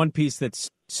 and one piece that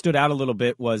stood out a little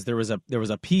bit was there was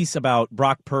a piece about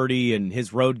Brock Purdy and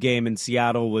his road game in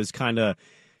Seattle was kind of,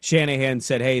 Shanahan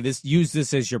said, hey, use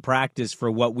this as your practice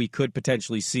for what we could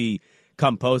potentially see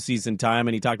come postseason time,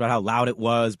 and he talked about how loud it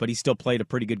was, but he still played a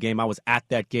pretty good game. I was at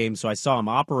that game, so I saw him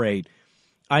operate.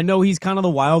 I know he's kind of the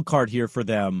wild card here for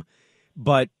them,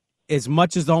 but as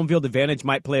much as the home field advantage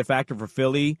might play a factor for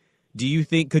Philly, do you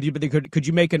think could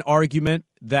you make an argument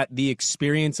that the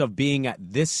experience of being at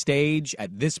this stage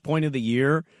at this point of the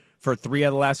year for 3 out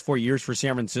of the last 4 years for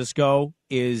San Francisco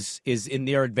is in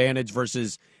their advantage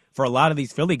versus for a lot of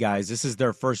these Philly guys, this is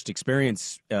their first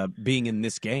experience being in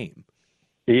this game?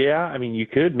 Yeah, I mean, you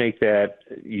could make that,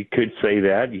 you could say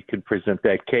that, you could present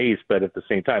that case, but at the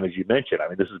same time, as you mentioned, I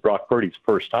mean, this is Brock Purdy's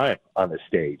first time on the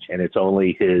stage, and it's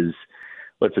only his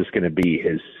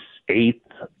 8th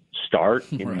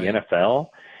start in the NFL.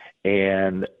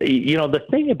 And, the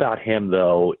thing about him,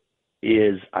 though,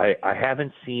 is I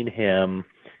haven't seen him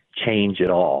change at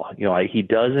all. He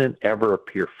doesn't ever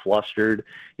appear flustered.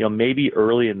 Maybe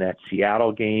early in that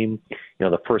Seattle game,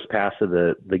 the first pass of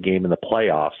the game in the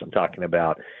playoffs, I'm talking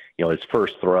about, his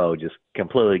first throw just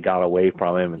completely got away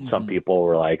from him. And some people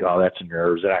were like, oh, that's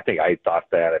nerves. And I think I thought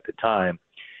that at the time.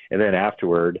 And then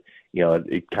afterward,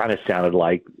 it kind of sounded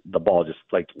like the ball just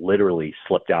literally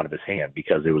slipped out of his hand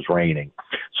because it was raining.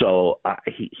 So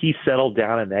he settled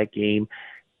down in that game.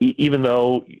 Even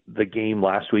though the game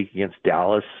last week against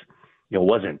Dallas,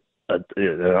 wasn't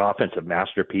an offensive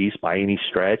masterpiece by any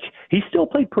stretch, he still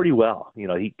played pretty well.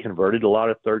 He converted a lot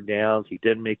of third downs. He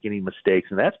didn't make any mistakes,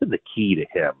 and that's been the key to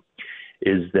him.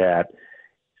 Is that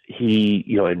he,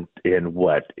 in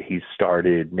what he's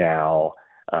started now,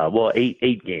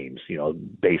 8 games.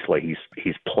 Basically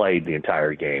he's played the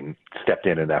entire game. Stepped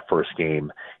in that first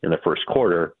game in the first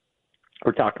quarter.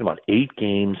 We're talking about 8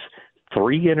 games.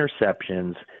 3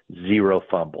 interceptions, 0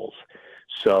 fumbles.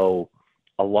 So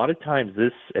a lot of times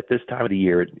at this time of the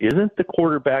year, it isn't the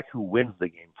quarterback who wins the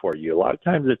game for you. A lot of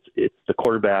times it's the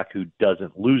quarterback who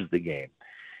doesn't lose the game.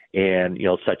 And,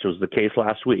 such was the case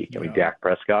last week. Yeah. I mean, Dak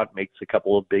Prescott makes a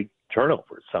couple of big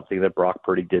turnovers, something that Brock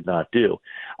Purdy did not do.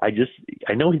 I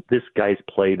know this guy's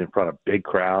played in front of big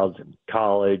crowds in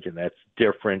college, and that's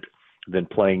different than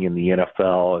playing in the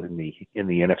NFL, in the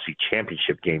NFC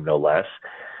Championship game, no less.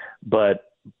 But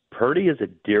Purdy is a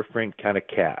different kind of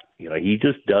cat. He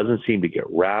just doesn't seem to get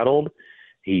rattled.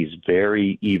 He's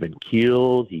very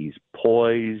even-keeled. He's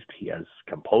poised. He has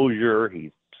composure. He's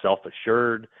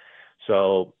self-assured.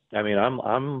 So, I mean,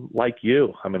 I'm like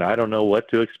you. I mean, I don't know what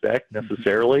to expect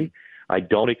necessarily. I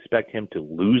don't expect him to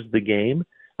lose the game.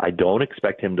 I don't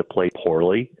expect him to play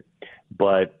poorly.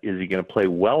 But is he going to play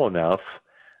well enough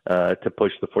to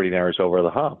push the 49ers over the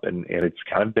hump? And it's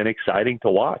kind of been exciting to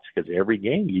watch because every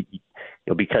game,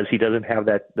 because he doesn't have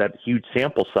that huge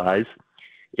sample size,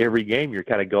 every game you're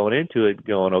kind of going into it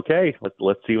going, okay,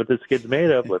 let's see what this kid's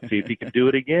made of. Let's see if he can do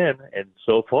it again. And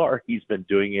so far, he's been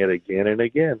doing it again and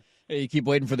again. You keep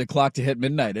waiting for the clock to hit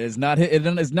midnight. It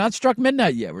has not struck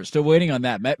midnight yet. We're still waiting on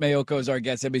that. Matt Maiocco is our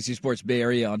guest, NBC Sports Bay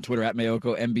Area, on Twitter at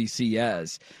Maiocco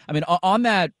NBCS. I mean, on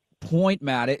that point,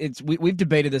 Matt, we've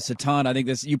debated this a ton. I think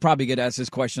you probably get asked this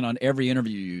question on every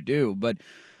interview you do, but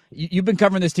You've been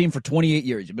covering this team for 28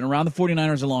 years. You've been around the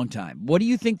 49ers a long time. What do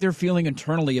you think they're feeling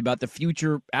internally about the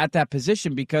future at that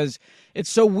position? Because it's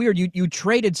so weird. You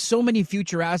traded so many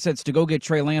future assets to go get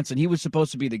Trey Lance, and he was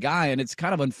supposed to be the guy, and it's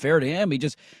kind of unfair to him. He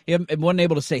wasn't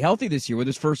able to stay healthy this year with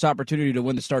his first opportunity to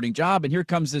win the starting job, and here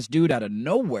comes this dude out of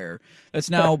nowhere that's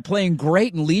now playing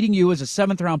great and leading you as a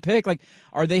 7th-round pick. Like,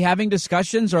 are they having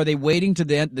discussions? Are they waiting to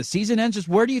the season ends? Just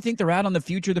where do you think they're at on the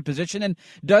future of the position? And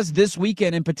does this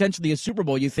weekend and potentially a Super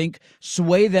Bowl, you think,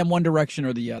 sway them one direction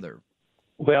or the other?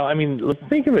 Well, I mean,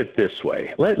 think of it this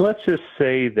way. Let's just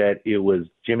say that it was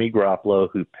Jimmy Garoppolo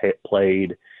who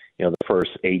played, the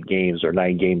first 8 games or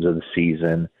 9 games of the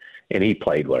season, and he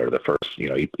played the first.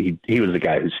 He was the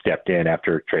guy who stepped in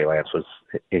after Trey Lance was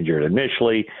injured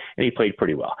initially, and he played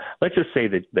pretty well. Let's just say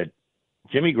that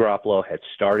Jimmy Garoppolo had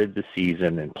started the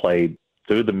season and played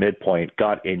through the midpoint,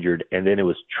 got injured, and then it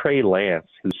was Trey Lance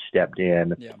who stepped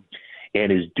in. Yeah. And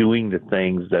is doing the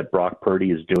things that Brock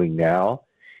Purdy is doing now.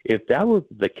 If that were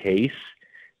the case,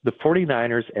 the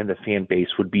 49ers and the fan base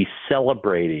would be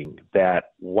celebrating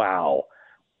that, wow,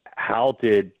 how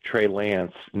did Trey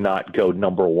Lance not go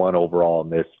number 1 overall in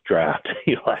this draft?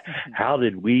 How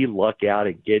did we luck out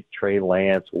and get Trey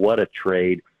Lance? What a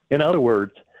trade. In other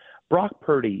words, Brock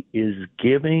Purdy is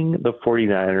giving the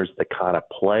 49ers the kind of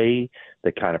play,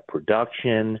 the kind of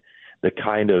production, the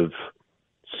kind of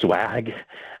swag,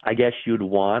 I guess you'd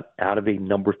want out of a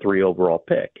number 3 overall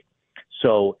pick.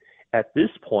 So at this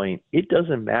point, it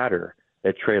doesn't matter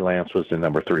that Trey Lance was the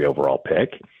number 3 overall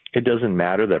pick. It doesn't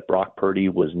matter that Brock Purdy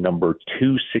was number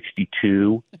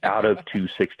 262 out of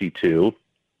 262.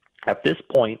 At this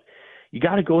point, you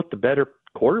got to go with the better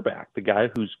quarterback, the guy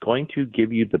who's going to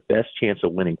give you the best chance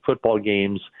of winning football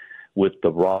games with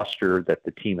the roster that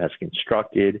the team has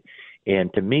constructed.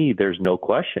 And to me, there's no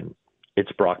question.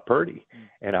 It's Brock Purdy.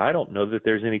 And I don't know that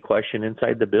there's any question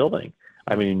inside the building.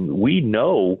 I mean, we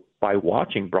know by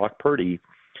watching Brock Purdy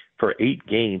for 8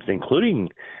 games, including,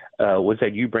 was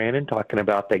that you, Brandon, talking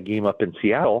about that game up in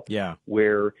Seattle? Yeah.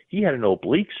 Where he had an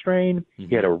oblique strain,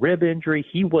 he had a rib injury,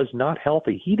 he was not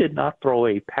healthy. He did not throw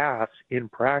a pass in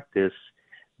practice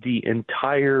the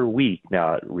entire week.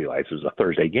 Now, I realize it was a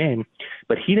Thursday game,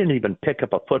 but he didn't even pick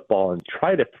up a football and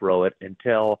try to throw it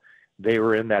until they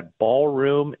were in that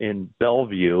ballroom in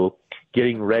Bellevue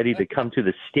getting ready to come to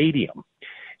the stadium.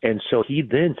 And so he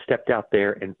then stepped out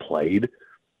there and played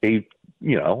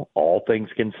all things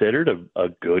considered, a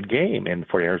good game. And the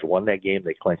 49ers won that game.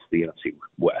 They clinched the NFC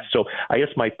West. So I guess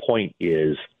my point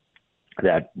is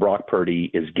that Brock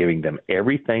Purdy is giving them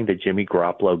everything that Jimmy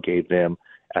Garoppolo gave them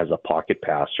as a pocket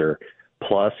passer.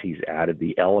 Plus, he's added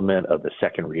the element of the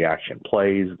second reaction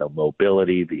plays, the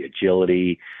mobility, the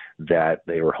agility that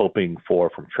they were hoping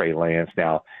for from Trey Lance.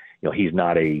 Now, he's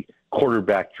not a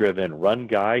quarterback-driven run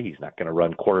guy. He's not going to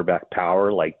run quarterback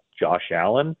power like Josh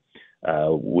Allen,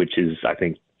 which is, I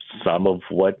think, some of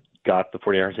what got the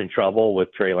 49ers in trouble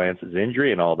with Trey Lance's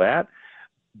injury and all that.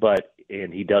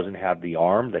 And he doesn't have the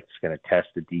arm that's going to test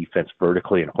the defense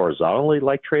vertically and horizontally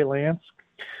like Trey Lance.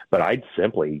 But I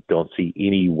simply don't see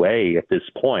any way at this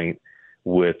point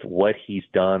with what he's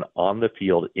done on the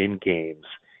field in games,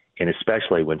 and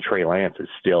especially when Trey Lance is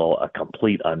still a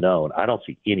complete unknown. I don't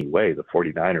see any way the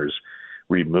 49ers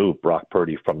remove Brock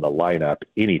Purdy from the lineup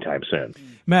anytime soon.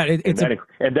 Matt,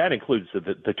 that includes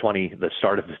the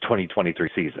start of the 2023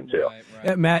 season too.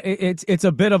 Right. Matt, it's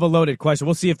a bit of a loaded question.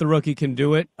 We'll see if the rookie can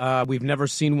do it. We've never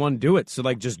seen one do it, so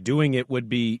just doing it would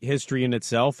be history in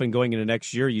itself. And going into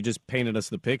next year, you just painted us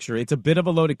the picture. It's a bit of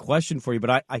a loaded question for you,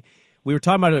 but we were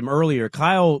talking about him earlier.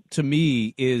 Kyle, to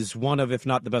me, is one of, if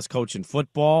not the best coach in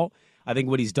football. I think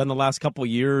what he's done the last couple of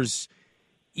years,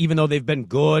 even though they've been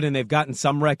good and they've gotten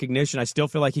some recognition, I still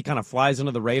feel like he kind of flies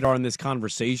under the radar in this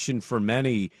conversation for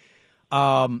many.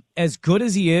 As good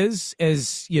as he is,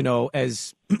 as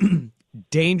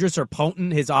dangerous or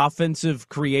potent his offensive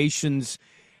creations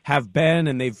have been,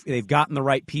 and they've gotten the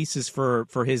right pieces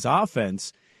for his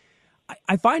offense,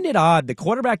 I find it odd. The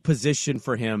quarterback position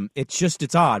for him,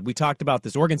 it's odd. We talked about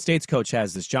this. Oregon State's coach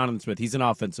has this, Jonathan Smith. He's an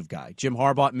offensive guy. Jim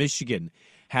Harbaugh at Michigan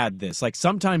had this.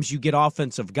 Sometimes you get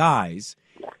offensive guys,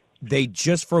 they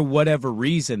just, for whatever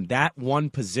reason, that one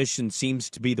position seems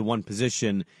to be the one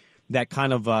position that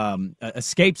kind of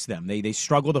escapes them. They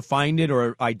struggle to find it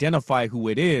or identify who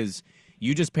it is.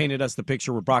 You just painted us the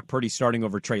picture where Brock Purdy starting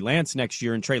over Trey Lance next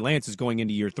year, and Trey Lance is going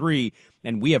into year 3,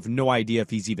 and we have no idea if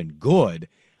he's even good.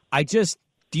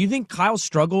 Do you think Kyle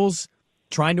struggles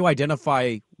trying to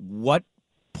identify what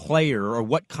player or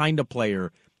what kind of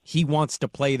player he wants to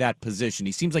play that position?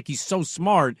 He seems like he's so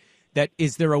smart that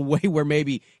is there a way where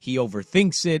maybe he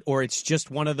overthinks it, or it's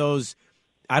just one of those,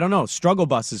 I don't know, struggle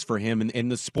buses for him in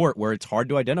the sport where it's hard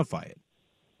to identify it?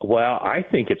 Well, I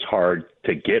think it's hard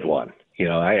to get one.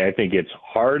 I think it's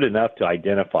hard enough to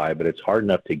identify, but it's hard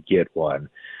enough to get one.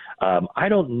 I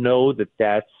don't know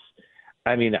that's.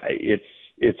 I mean,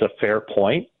 it's a fair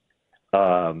point.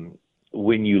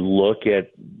 When you look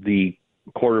at the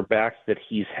quarterbacks that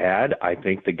he's had, I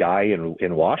think the guy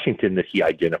in Washington that he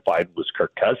identified was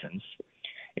Kirk Cousins.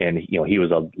 And, he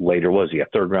was a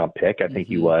third-round pick? I think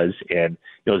he was. And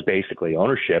it was basically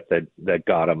ownership that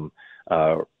got him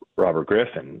Robert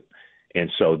Griffin.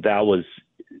 And so that was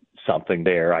something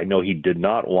there. I know he did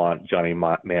not want Johnny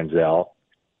Manziel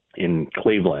in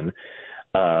Cleveland.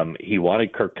 He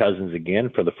wanted Kirk Cousins again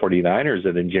for the 49ers,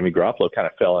 and then Jimmy Garoppolo kind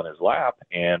of fell in his lap,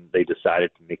 and they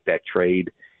decided to make that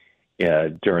trade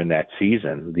during that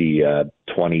season, the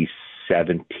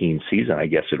 2017 season, I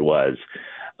guess it was.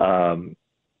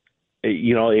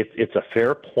 It's a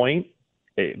fair point,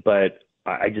 but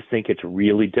I just think it's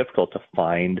really difficult to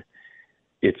find.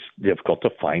 It's difficult to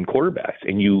find quarterbacks,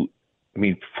 and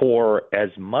for as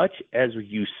much as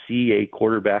you see a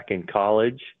quarterback in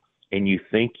college, and you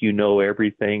think you know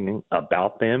everything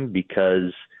about them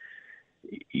because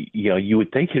you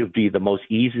would think it would be the most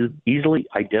easily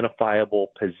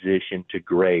identifiable position to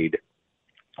grade,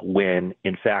 when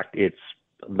in fact it's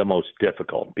the most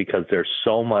difficult because there's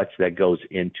so much that goes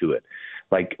into it.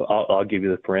 Like I'll give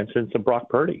you for instance of Brock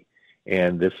Purdy,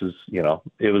 and this is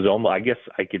it was almost, I guess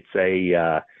I could say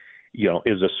it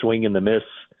was a swing and the miss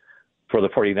for the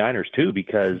 49ers too,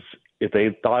 because if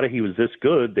they thought he was this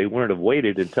good, they wouldn't have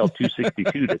waited until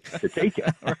 262 to take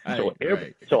him.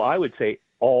 Right, so I would say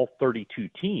all 32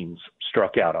 teams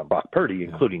struck out on Brock Purdy,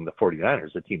 including the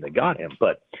 49ers, the team that got him.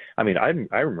 But I mean, I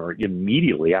remember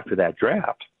immediately after that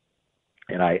draft,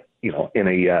 and I, in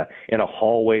a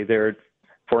hallway there at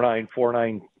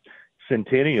 4949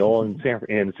 Centennial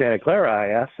in Santa Clara, I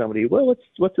asked somebody, well,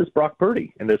 what's this Brock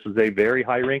Purdy? And this is a very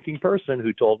high-ranking person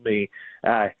who told me,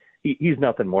 he's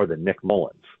nothing more than Nick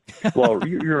Mullins. Well,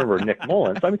 you remember Nick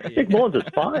Mullins. I mean, Nick Mullins is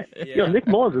fine. Yeah. Nick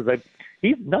Mullins is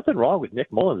he's nothing wrong with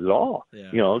Nick Mullins at all. Yeah.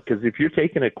 Because if you're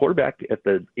taking a quarterback at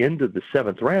the end of the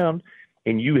 7th round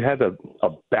and you have a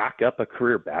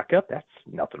career backup, that's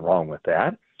nothing wrong with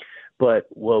that. But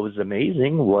what was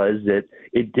amazing was that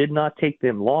it did not take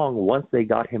them long once they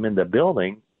got him in the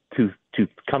building to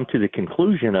come to the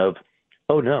conclusion of,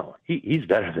 oh no, he's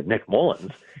better than Nick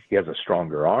Mullins. He has a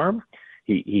stronger arm.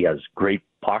 He has great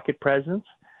pocket presence.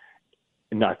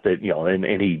 Not that,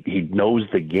 and he knows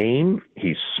the game.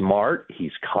 He's smart.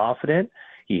 He's confident.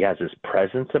 He has his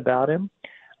presence about him.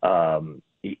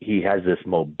 He has this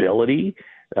mobility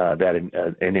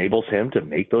that enables him to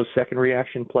make those second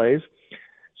reaction plays.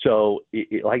 So,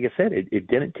 like I said, it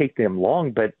didn't take them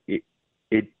long, but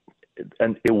it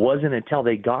wasn't until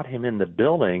they got him in the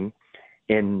building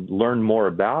and learned more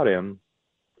about him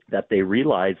that they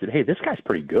realized that, hey, this guy's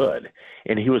pretty good.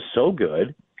 And he was so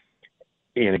good.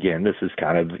 And again, this is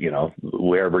kind of,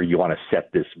 wherever you want to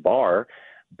set this bar,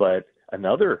 but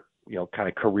another, kind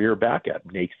of career backup,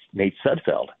 Nate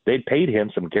Sudfeld. They'd paid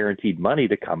him some guaranteed money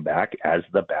to come back as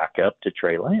the backup to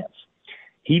Trey Lance.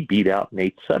 He beat out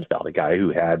Nate Sudfeld, a guy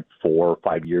who had 4 or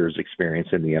 5 years experience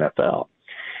in the NFL.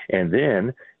 And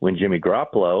then when Jimmy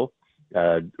Garoppolo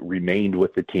remained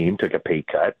with the team, took a pay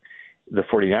cut, the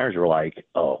 49ers were like,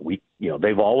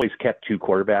 they've always kept 2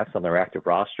 quarterbacks on their active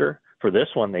roster. For this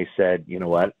one, they said, you know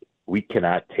what, we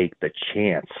cannot take the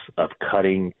chance of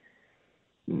cutting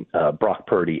Brock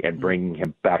Purdy and bringing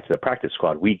him back to the practice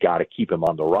squad. We got to keep him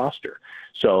on the roster.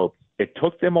 So it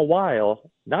took them a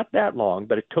while, not that long,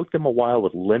 but it took them a while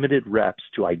with limited reps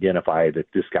to identify that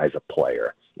this guy's a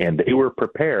player. And they were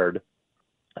prepared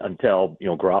until,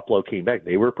 Garoppolo came back.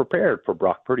 They were prepared for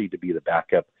Brock Purdy to be the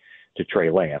backup to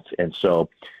Trey Lance. And so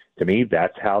to me,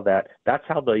 that's how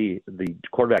the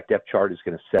quarterback depth chart is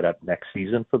going to set up next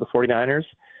season for the 49ers.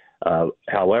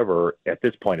 However, at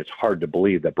this point, it's hard to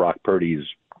believe that Brock Purdy is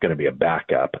going to be a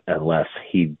backup unless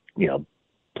he,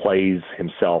 plays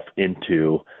himself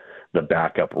into the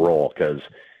backup role, because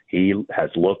he has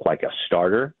looked like a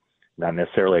starter, not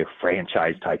necessarily a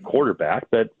franchise-type quarterback,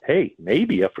 but, hey,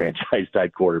 maybe a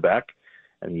franchise-type quarterback.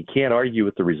 I mean, you can't argue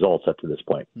with the results up to this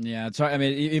point. Yeah, it's hard. I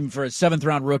mean, even for a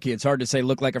 7th-round rookie, it's hard to say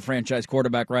look like a franchise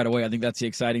quarterback right away. I think that's the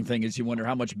exciting thing, is you wonder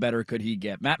how much better could he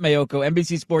get. Matt Maiocco,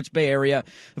 NBC Sports Bay Area,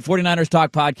 the 49ers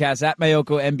Talk Podcast, at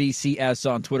Maiocco NBCS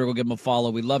on Twitter. Go give him a follow.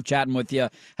 We love chatting with you.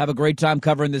 Have a great time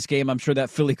covering this game. I'm sure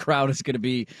that Philly crowd is going to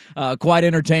be quite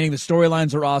entertaining. The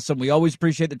storylines are awesome. We always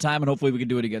appreciate the time, and hopefully we can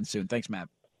do it again soon. Thanks, Matt.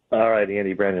 All right,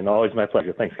 Andy, Brandon, always my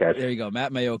pleasure. Thanks, guys. There you go,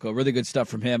 Matt Mayoko. Really good stuff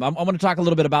from him. I'm going to talk a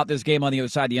little bit about this game on the other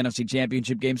side, the NFC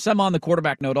Championship game. Some on the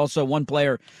quarterback note. Also, one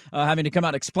player having to come out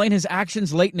and explain his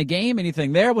actions late in the game.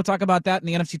 Anything there? We'll talk about that in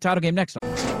the NFC title game next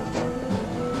time.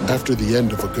 After the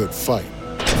end of a good fight,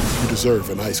 you deserve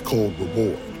an ice-cold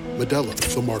reward. Modelo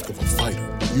is the mark of a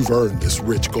fighter. You've earned this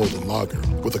rich golden lager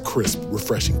with a crisp,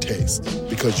 refreshing taste.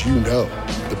 Because you know,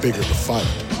 the bigger the fight,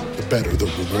 the better the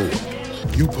reward.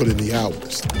 You put in the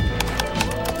hours,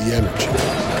 the energy,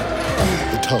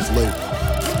 the tough labor.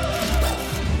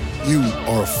 You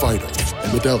are a fighter,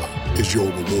 and Modelo is your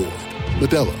reward.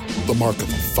 Modelo, the mark of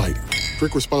a fighter.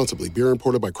 Drink responsibly. Beer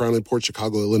imported by Crown Imports,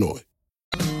 Chicago, Illinois.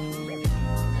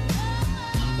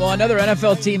 Well, another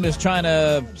NFL team is trying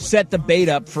to set the bait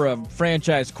up for a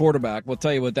franchise quarterback. We'll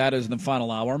tell you what that is in the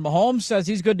final hour. Mahomes says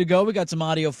he's good to go. We got some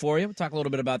audio for you. We'll talk a little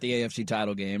bit about the AFC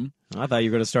title game. I thought you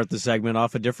were going to start the segment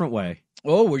off a different way.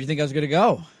 Oh, where do you think I was going to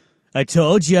go? I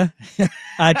told you.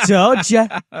 I told you.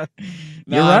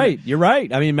 You're right. You're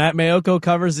right. I mean, Matt Mayoko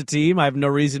covers the team. I have no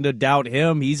reason to doubt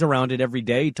him. He's around it every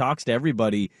day. He talks to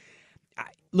everybody.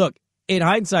 Look, in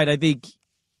hindsight, I think,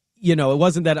 it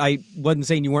wasn't that I wasn't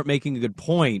saying you weren't making a good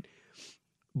point,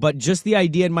 but just the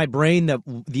idea in my brain that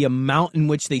the amount in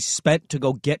which they spent to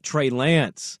go get Trey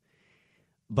Lance.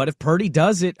 But if Purdy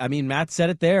does it, I mean, Matt said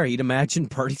it there. He'd imagine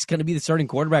Purdy's going to be the starting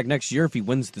quarterback next year if he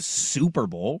wins the Super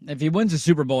Bowl. If he wins the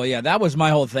Super Bowl, yeah, that was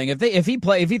my whole thing. If he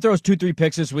throws 2-3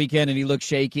 picks this weekend and he looks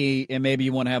shaky, and maybe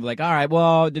you want to have all right,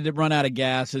 well, did it run out of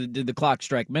gas? Or did the clock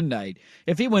strike midnight?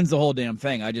 If he wins the whole damn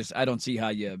thing, I don't see how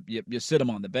you sit him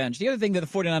on the bench. The other thing that the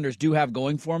 49ers do have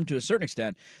going for him to a certain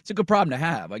extent, it's a good problem to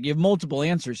have. Like, you have multiple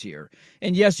answers here.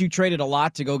 And yes, you traded a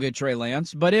lot to go get Trey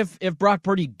Lance, but if Brock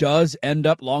Purdy does end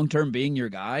up long-term being your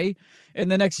guy, in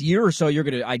the next year or so, you're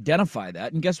going to identify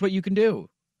that, and guess what you can do?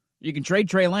 You can trade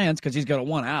Trey Lance because he's going to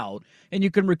want out, and you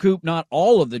can recoup not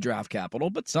all of the draft capital,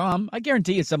 but some. I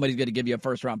guarantee you somebody's going to give you a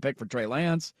first-round pick for Trey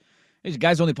Lance. These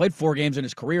guys only played 4 games in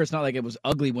his career. It's not like it was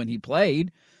ugly when he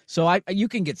played. So you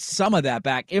can get some of that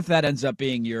back if that ends up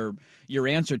being your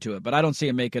answer to it. But I don't see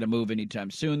him making a move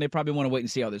anytime soon. They probably want to wait and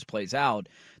see how this plays out.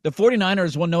 The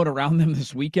 49ers, one note around them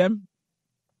this weekend,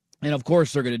 and, of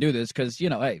course, they're going to do this because,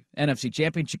 hey, NFC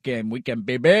Championship game weekend,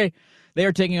 baby. They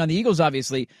are taking on the Eagles,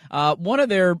 obviously. One of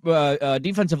their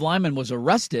defensive linemen was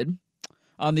arrested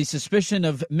on the suspicion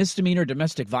of misdemeanor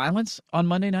domestic violence on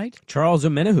Monday night. Charles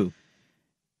Omenihu.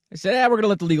 I said, we're going to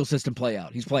let the legal system play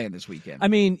out. He's playing this weekend. I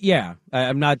mean, yeah,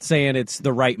 I'm not saying it's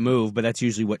the right move, but that's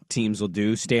usually what teams will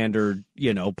do. Standard,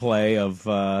 play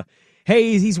of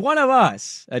hey, he's one of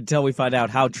us, until we find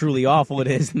out how truly awful it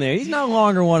is in there. He's no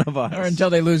longer one of us. Or until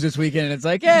they lose this weekend, and it's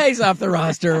like, yeah, he's off the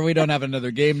roster. We don't have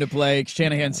another game to play.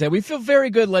 Shanahan said, we feel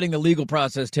very good letting the legal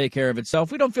process take care of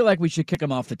itself. We don't feel like we should kick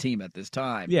him off the team at this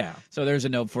time. Yeah. So there's a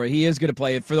note for you. He is going to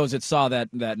play. For those that saw that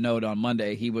note on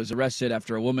Monday, he was arrested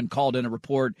after a woman called in a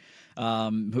report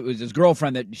who was his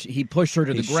girlfriend, that he pushed her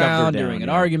to the ground during an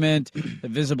argument. The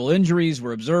visible injuries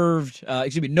were observed.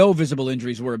 No visible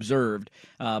injuries were observed,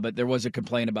 but there was a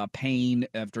complaint about pain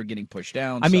after getting pushed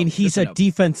down. I mean, he's a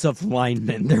defensive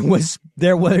lineman.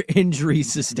 There were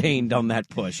injuries sustained on that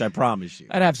push, I promise you.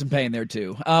 I'd have some pain there,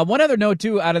 too. One other note,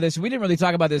 too, out of this. We didn't really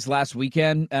talk about this last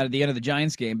weekend at the end of the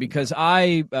Giants game because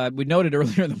we noted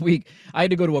earlier in the week, I had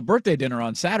to go to a birthday dinner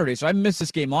on Saturday, so I missed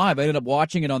this game live. I ended up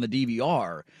watching it on the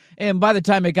DVR. And by the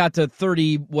time it got to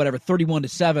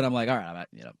 31-7, I'm like, all right,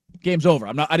 game's over.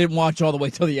 I didn't watch all the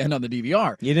way till the end on the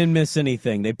DVR. You didn't miss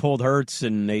anything. They pulled Hurts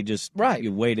and they just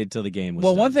waited till the game was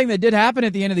done. One thing that did happen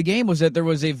at the end of the game was that there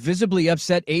was a visibly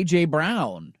upset A.J.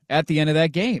 Brown at the end of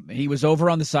that game. He was over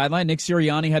on the sideline. Nick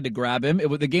Sirianni had to grab him.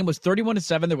 The game was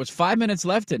 31-7. There was 5 minutes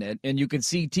left in it, and you could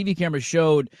see TV cameras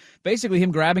showed basically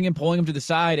him grabbing him, pulling him to the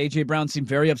side. A.J. Brown seemed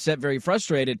very upset, very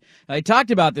frustrated. I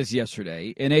talked about this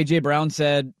yesterday, and A.J. Brown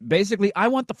said, basically, I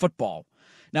want the football.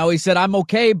 Now, he said, I'm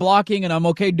okay blocking and I'm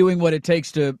okay doing what it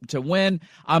takes to win.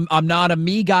 I'm not a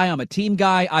me guy. I'm a team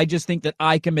guy. I just think that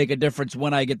I can make a difference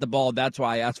when I get the ball. That's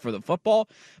why I asked for the football.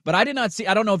 But I did not see –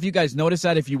 I don't know if you guys noticed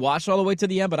that if you watched all the way to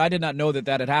the end, but I did not know that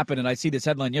had happened. And I see this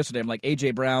headline yesterday. I'm like,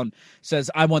 A.J. Brown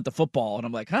says, I want the football. And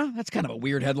I'm like, that's kind of a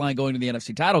weird headline going to the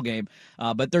NFC title game.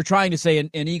 But they're trying to say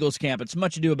in Eagles camp, it's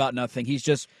much ado about nothing. He's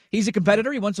a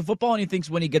competitor. He wants the football, and he thinks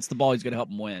when he gets the ball, he's going to help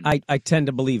him win. I tend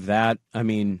to believe that. I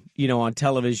mean, on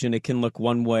television, it can look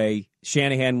one way.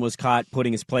 Shanahan was caught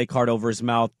putting his play card over his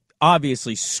mouth,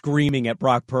 obviously screaming at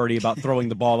Brock Purdy about throwing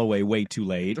the ball away way too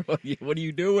late. What are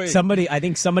you doing? I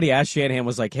think somebody asked Shanahan,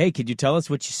 was like, hey, could you tell us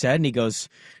what you said? And he goes,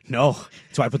 no,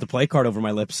 that's why I put the play card over my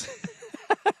lips.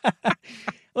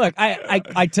 Look,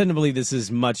 I tend to believe this is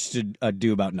much to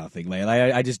do about nothing,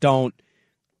 Layla. I just don't.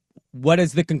 what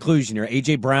is the conclusion here?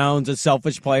 A.J. Brown's a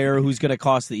selfish player who's going to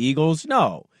cost the Eagles?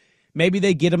 No. Maybe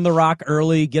they get him the rock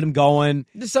early, get him going.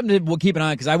 Just something we'll keep an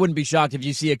eye on, because I wouldn't be shocked if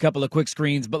you see a couple of quick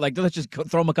screens, but let's just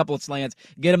throw him a couple of slants,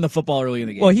 get him the football early in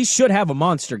the game. Well, he should have a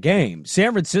monster game.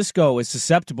 San Francisco is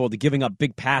susceptible to giving up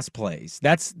big pass plays.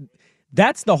 That's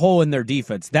the hole in their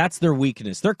defense. That's their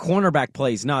weakness. Their cornerback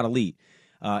play is not elite.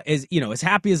 As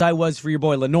happy as I was for your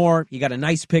boy Lenore, he got a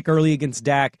nice pick early against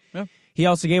Dak. Yeah. He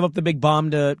also gave up the big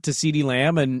bomb to CeeDee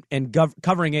Lamb, and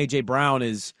covering A.J. Brown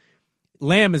is...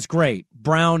 Lamb is great.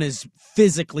 Brown is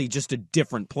physically just a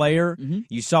different player. Mm-hmm.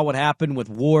 You saw what happened with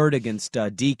Ward against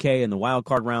DK in the wild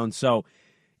card round. So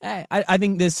I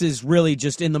think this is really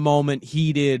just in the moment,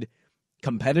 heated,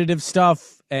 competitive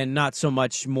stuff, and not so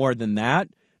much more than that,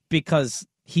 because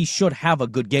he should have a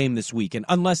good game this week. And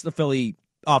unless the Philly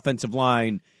offensive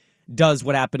line does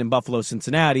what happened in Buffalo,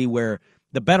 Cincinnati, where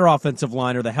the better offensive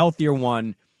line or the healthier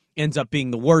one ends up being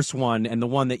the worst one, and the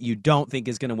one that you don't think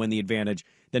is going to win the advantage,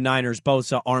 the Niners,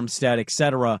 Bosa, Armstead,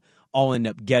 etc., all end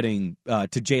up getting to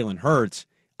Jalen Hurts.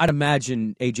 I'd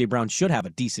imagine A.J. Brown should have a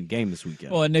decent game this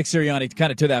weekend. Well, and Nick Sirianni,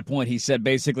 kind of to that point, he said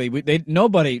basically no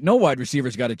wide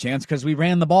receivers got a chance because we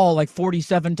ran the ball like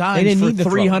 47 times for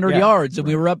 300 yards, and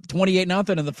we were up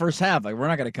 28-0 in the first half. Like, we're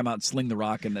not going to come out and sling the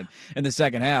rock in the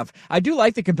second half. I do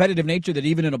like the competitive nature that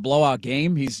even in a blowout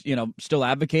game, he's still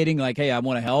advocating like, hey, I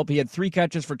want to help. He had 3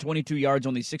 catches for 22 yards,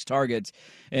 only 6 targets,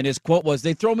 and his quote was,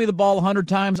 "They throw me the ball 100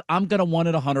 times, I'm going to want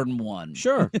it 101."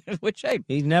 Sure. Which, hey,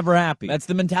 he's never happy. That's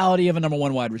the mentality of a number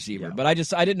one wide receiver. Yeah. But I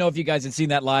didn't know if you guys had seen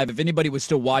that live, if anybody was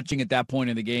still watching at that point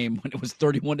in the game when it was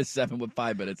 31-7 with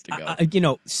 5 minutes to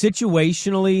go.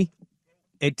 Situationally,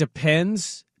 it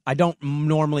depends. I don't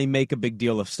normally make a big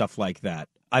deal of stuff like that.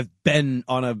 I've been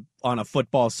on a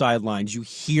football sidelines. You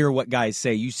hear what guys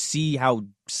say. You see how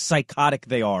psychotic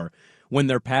they are when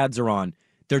their pads are on.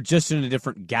 They're just in a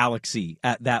different galaxy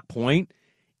at that point.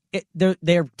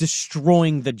 They're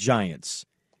destroying the Giants.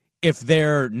 If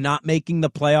they're not making the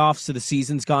playoffs, so the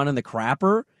season's gone in the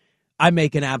crapper, I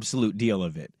make an absolute deal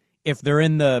of it. If they're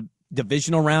in the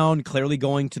divisional round, clearly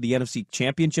going to the NFC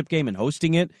Championship game and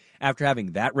hosting it after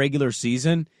having that regular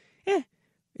season,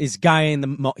 is guy in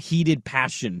the heated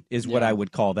passion is what I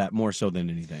would call that, more so than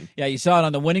anything. Yeah, you saw it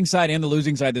on the winning side and the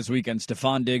losing side this weekend.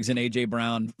 Stephon Diggs and A.J.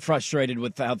 Brown frustrated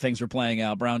with how things were playing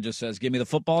out. Brown just says, give me the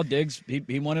football. Diggs,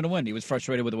 he wanted to win. He was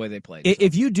frustrated with the way they played.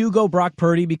 If you do go Brock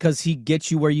Purdy because he gets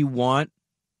you where you want,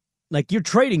 like, you're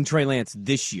trading Trey Lance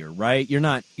this year, right?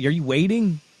 Are you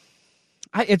waiting?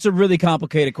 It's a really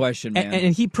complicated question, man.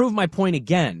 And he proved my point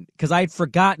again, because I had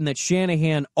forgotten that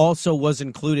Shanahan also was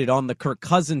included on the Kirk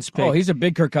Cousins pick. Oh, he's a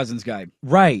big Kirk Cousins guy.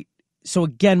 Right. So,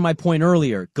 again, my point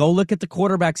earlier, go look at the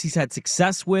quarterbacks he's had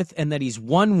success with and that he's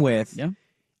won with,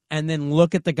 and then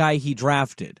look at the guy he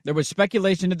drafted. There was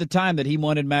speculation at the time that he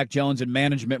wanted Mac Jones and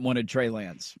management wanted Trey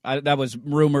Lance. That was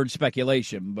rumored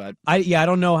speculation, but I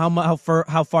don't know how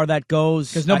far that goes,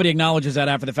 because nobody acknowledges that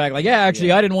after the fact. Like, I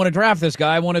didn't want to draft this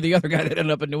guy. I wanted the other guy that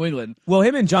ended up in New England. Well,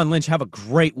 him and John Lynch have a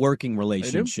great working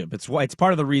relationship. It's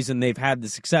part of the reason they've had the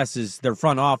success is their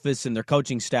front office and their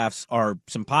coaching staffs are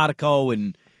simpatico,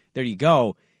 and there you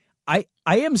go.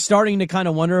 I am starting to kind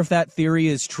of wonder if that theory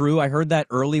is true. I heard that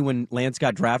early when Lance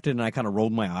got drafted, and I kind of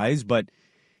rolled my eyes. But,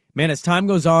 man, as time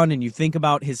goes on and you think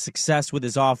about his success with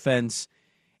his offense,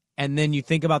 and then you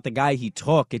think about the guy he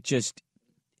took,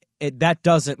 that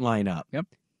doesn't line up. Yep.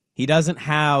 He doesn't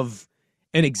have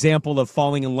an example of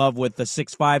falling in love with the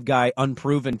 6'5" guy,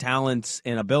 unproven talents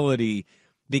and ability,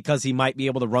 because he might be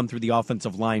able to run through the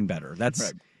offensive line better.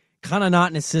 That's kind of not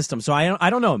in his system. So I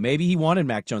don't know. Maybe he wanted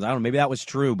Mac Jones. I don't know. Maybe that was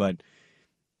true, but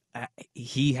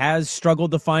he has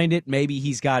struggled to find it. Maybe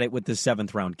he's got it with the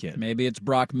 7th-round kid. Maybe it's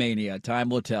Brock Mania. Time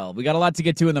will tell. We got a lot to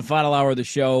get to in the final hour of the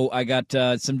show. I got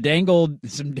some dangled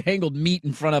meat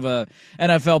in front of a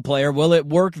NFL player. Will it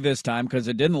work this time? Because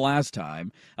it didn't last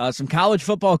time. Some college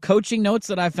football coaching notes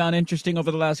that I found interesting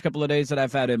over the last couple of days that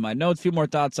I've had in my notes. A few more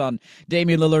thoughts on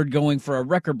Damian Lillard going for a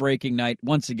record-breaking night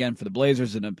once again for the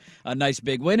Blazers and a nice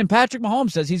big win. And Patrick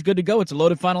Mahomes says he's good to go. It's a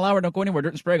loaded final hour. Don't go anywhere. Dirt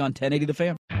and Sprague on 1080 The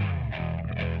Fan.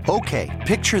 Okay,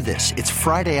 picture this. It's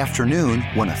Friday afternoon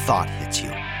when a thought hits you.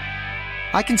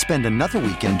 I can spend another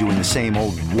weekend doing the same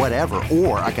old whatever,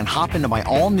 or I can hop into my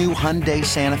all-new Hyundai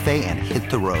Santa Fe and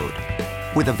hit the road.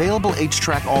 With available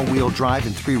H-Track all-wheel drive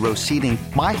and 3-row seating,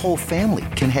 my whole family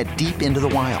can head deep into the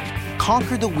wild.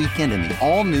 Conquer the weekend in the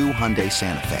all-new Hyundai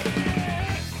Santa Fe.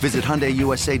 Visit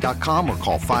HyundaiUSA.com or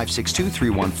call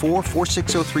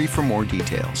 562-314-4603 for more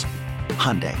details.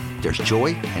 Hyundai, there's joy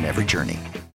in every journey.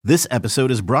 This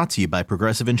episode is brought to you by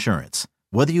Progressive Insurance.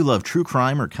 Whether you love true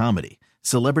crime or comedy,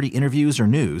 celebrity interviews or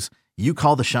news, you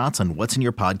call the shots on what's in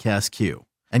your podcast queue.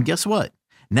 And guess what?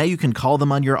 Now you can call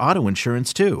them on your auto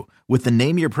insurance too with the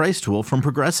Name Your Price tool from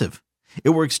Progressive.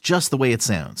 It works just the way it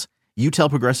sounds. You tell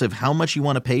Progressive how much you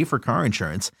want to pay for car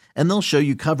insurance, and they'll show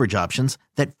you coverage options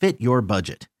that fit your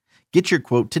budget. Get your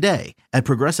quote today at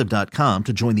Progressive.com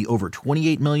to join the over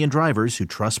 28 million drivers who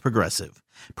trust Progressive.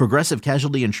 Progressive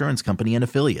Casualty Insurance Company and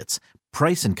Affiliates.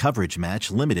 Price and coverage match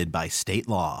limited by state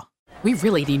law. We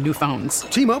really need new phones.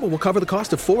 T-Mobile will cover the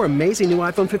cost of 4 amazing new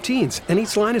iPhone 15s, and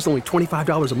each line is only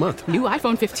 $25 a month. New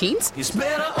iPhone 15s? It's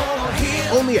better over here.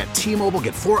 Only at T-Mobile,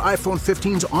 get 4 iPhone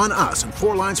 15s on us and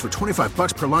 4 lines for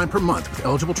 $25 per line per month with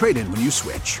eligible trade-in when you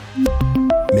switch.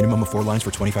 Minimum of 4 lines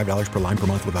for $25 per line per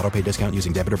month with autopay discount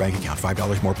using debit or bank account.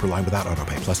 $5 more per line without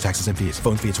autopay, plus taxes and fees.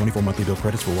 Phone fee at 24 monthly bill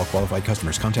credits for well-qualified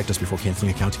customers. Contact us before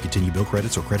canceling account to continue bill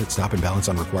credits or credit stop and balance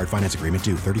on required finance agreement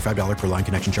due. $35 per line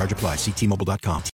connection charge applies. See T-Mobile.com.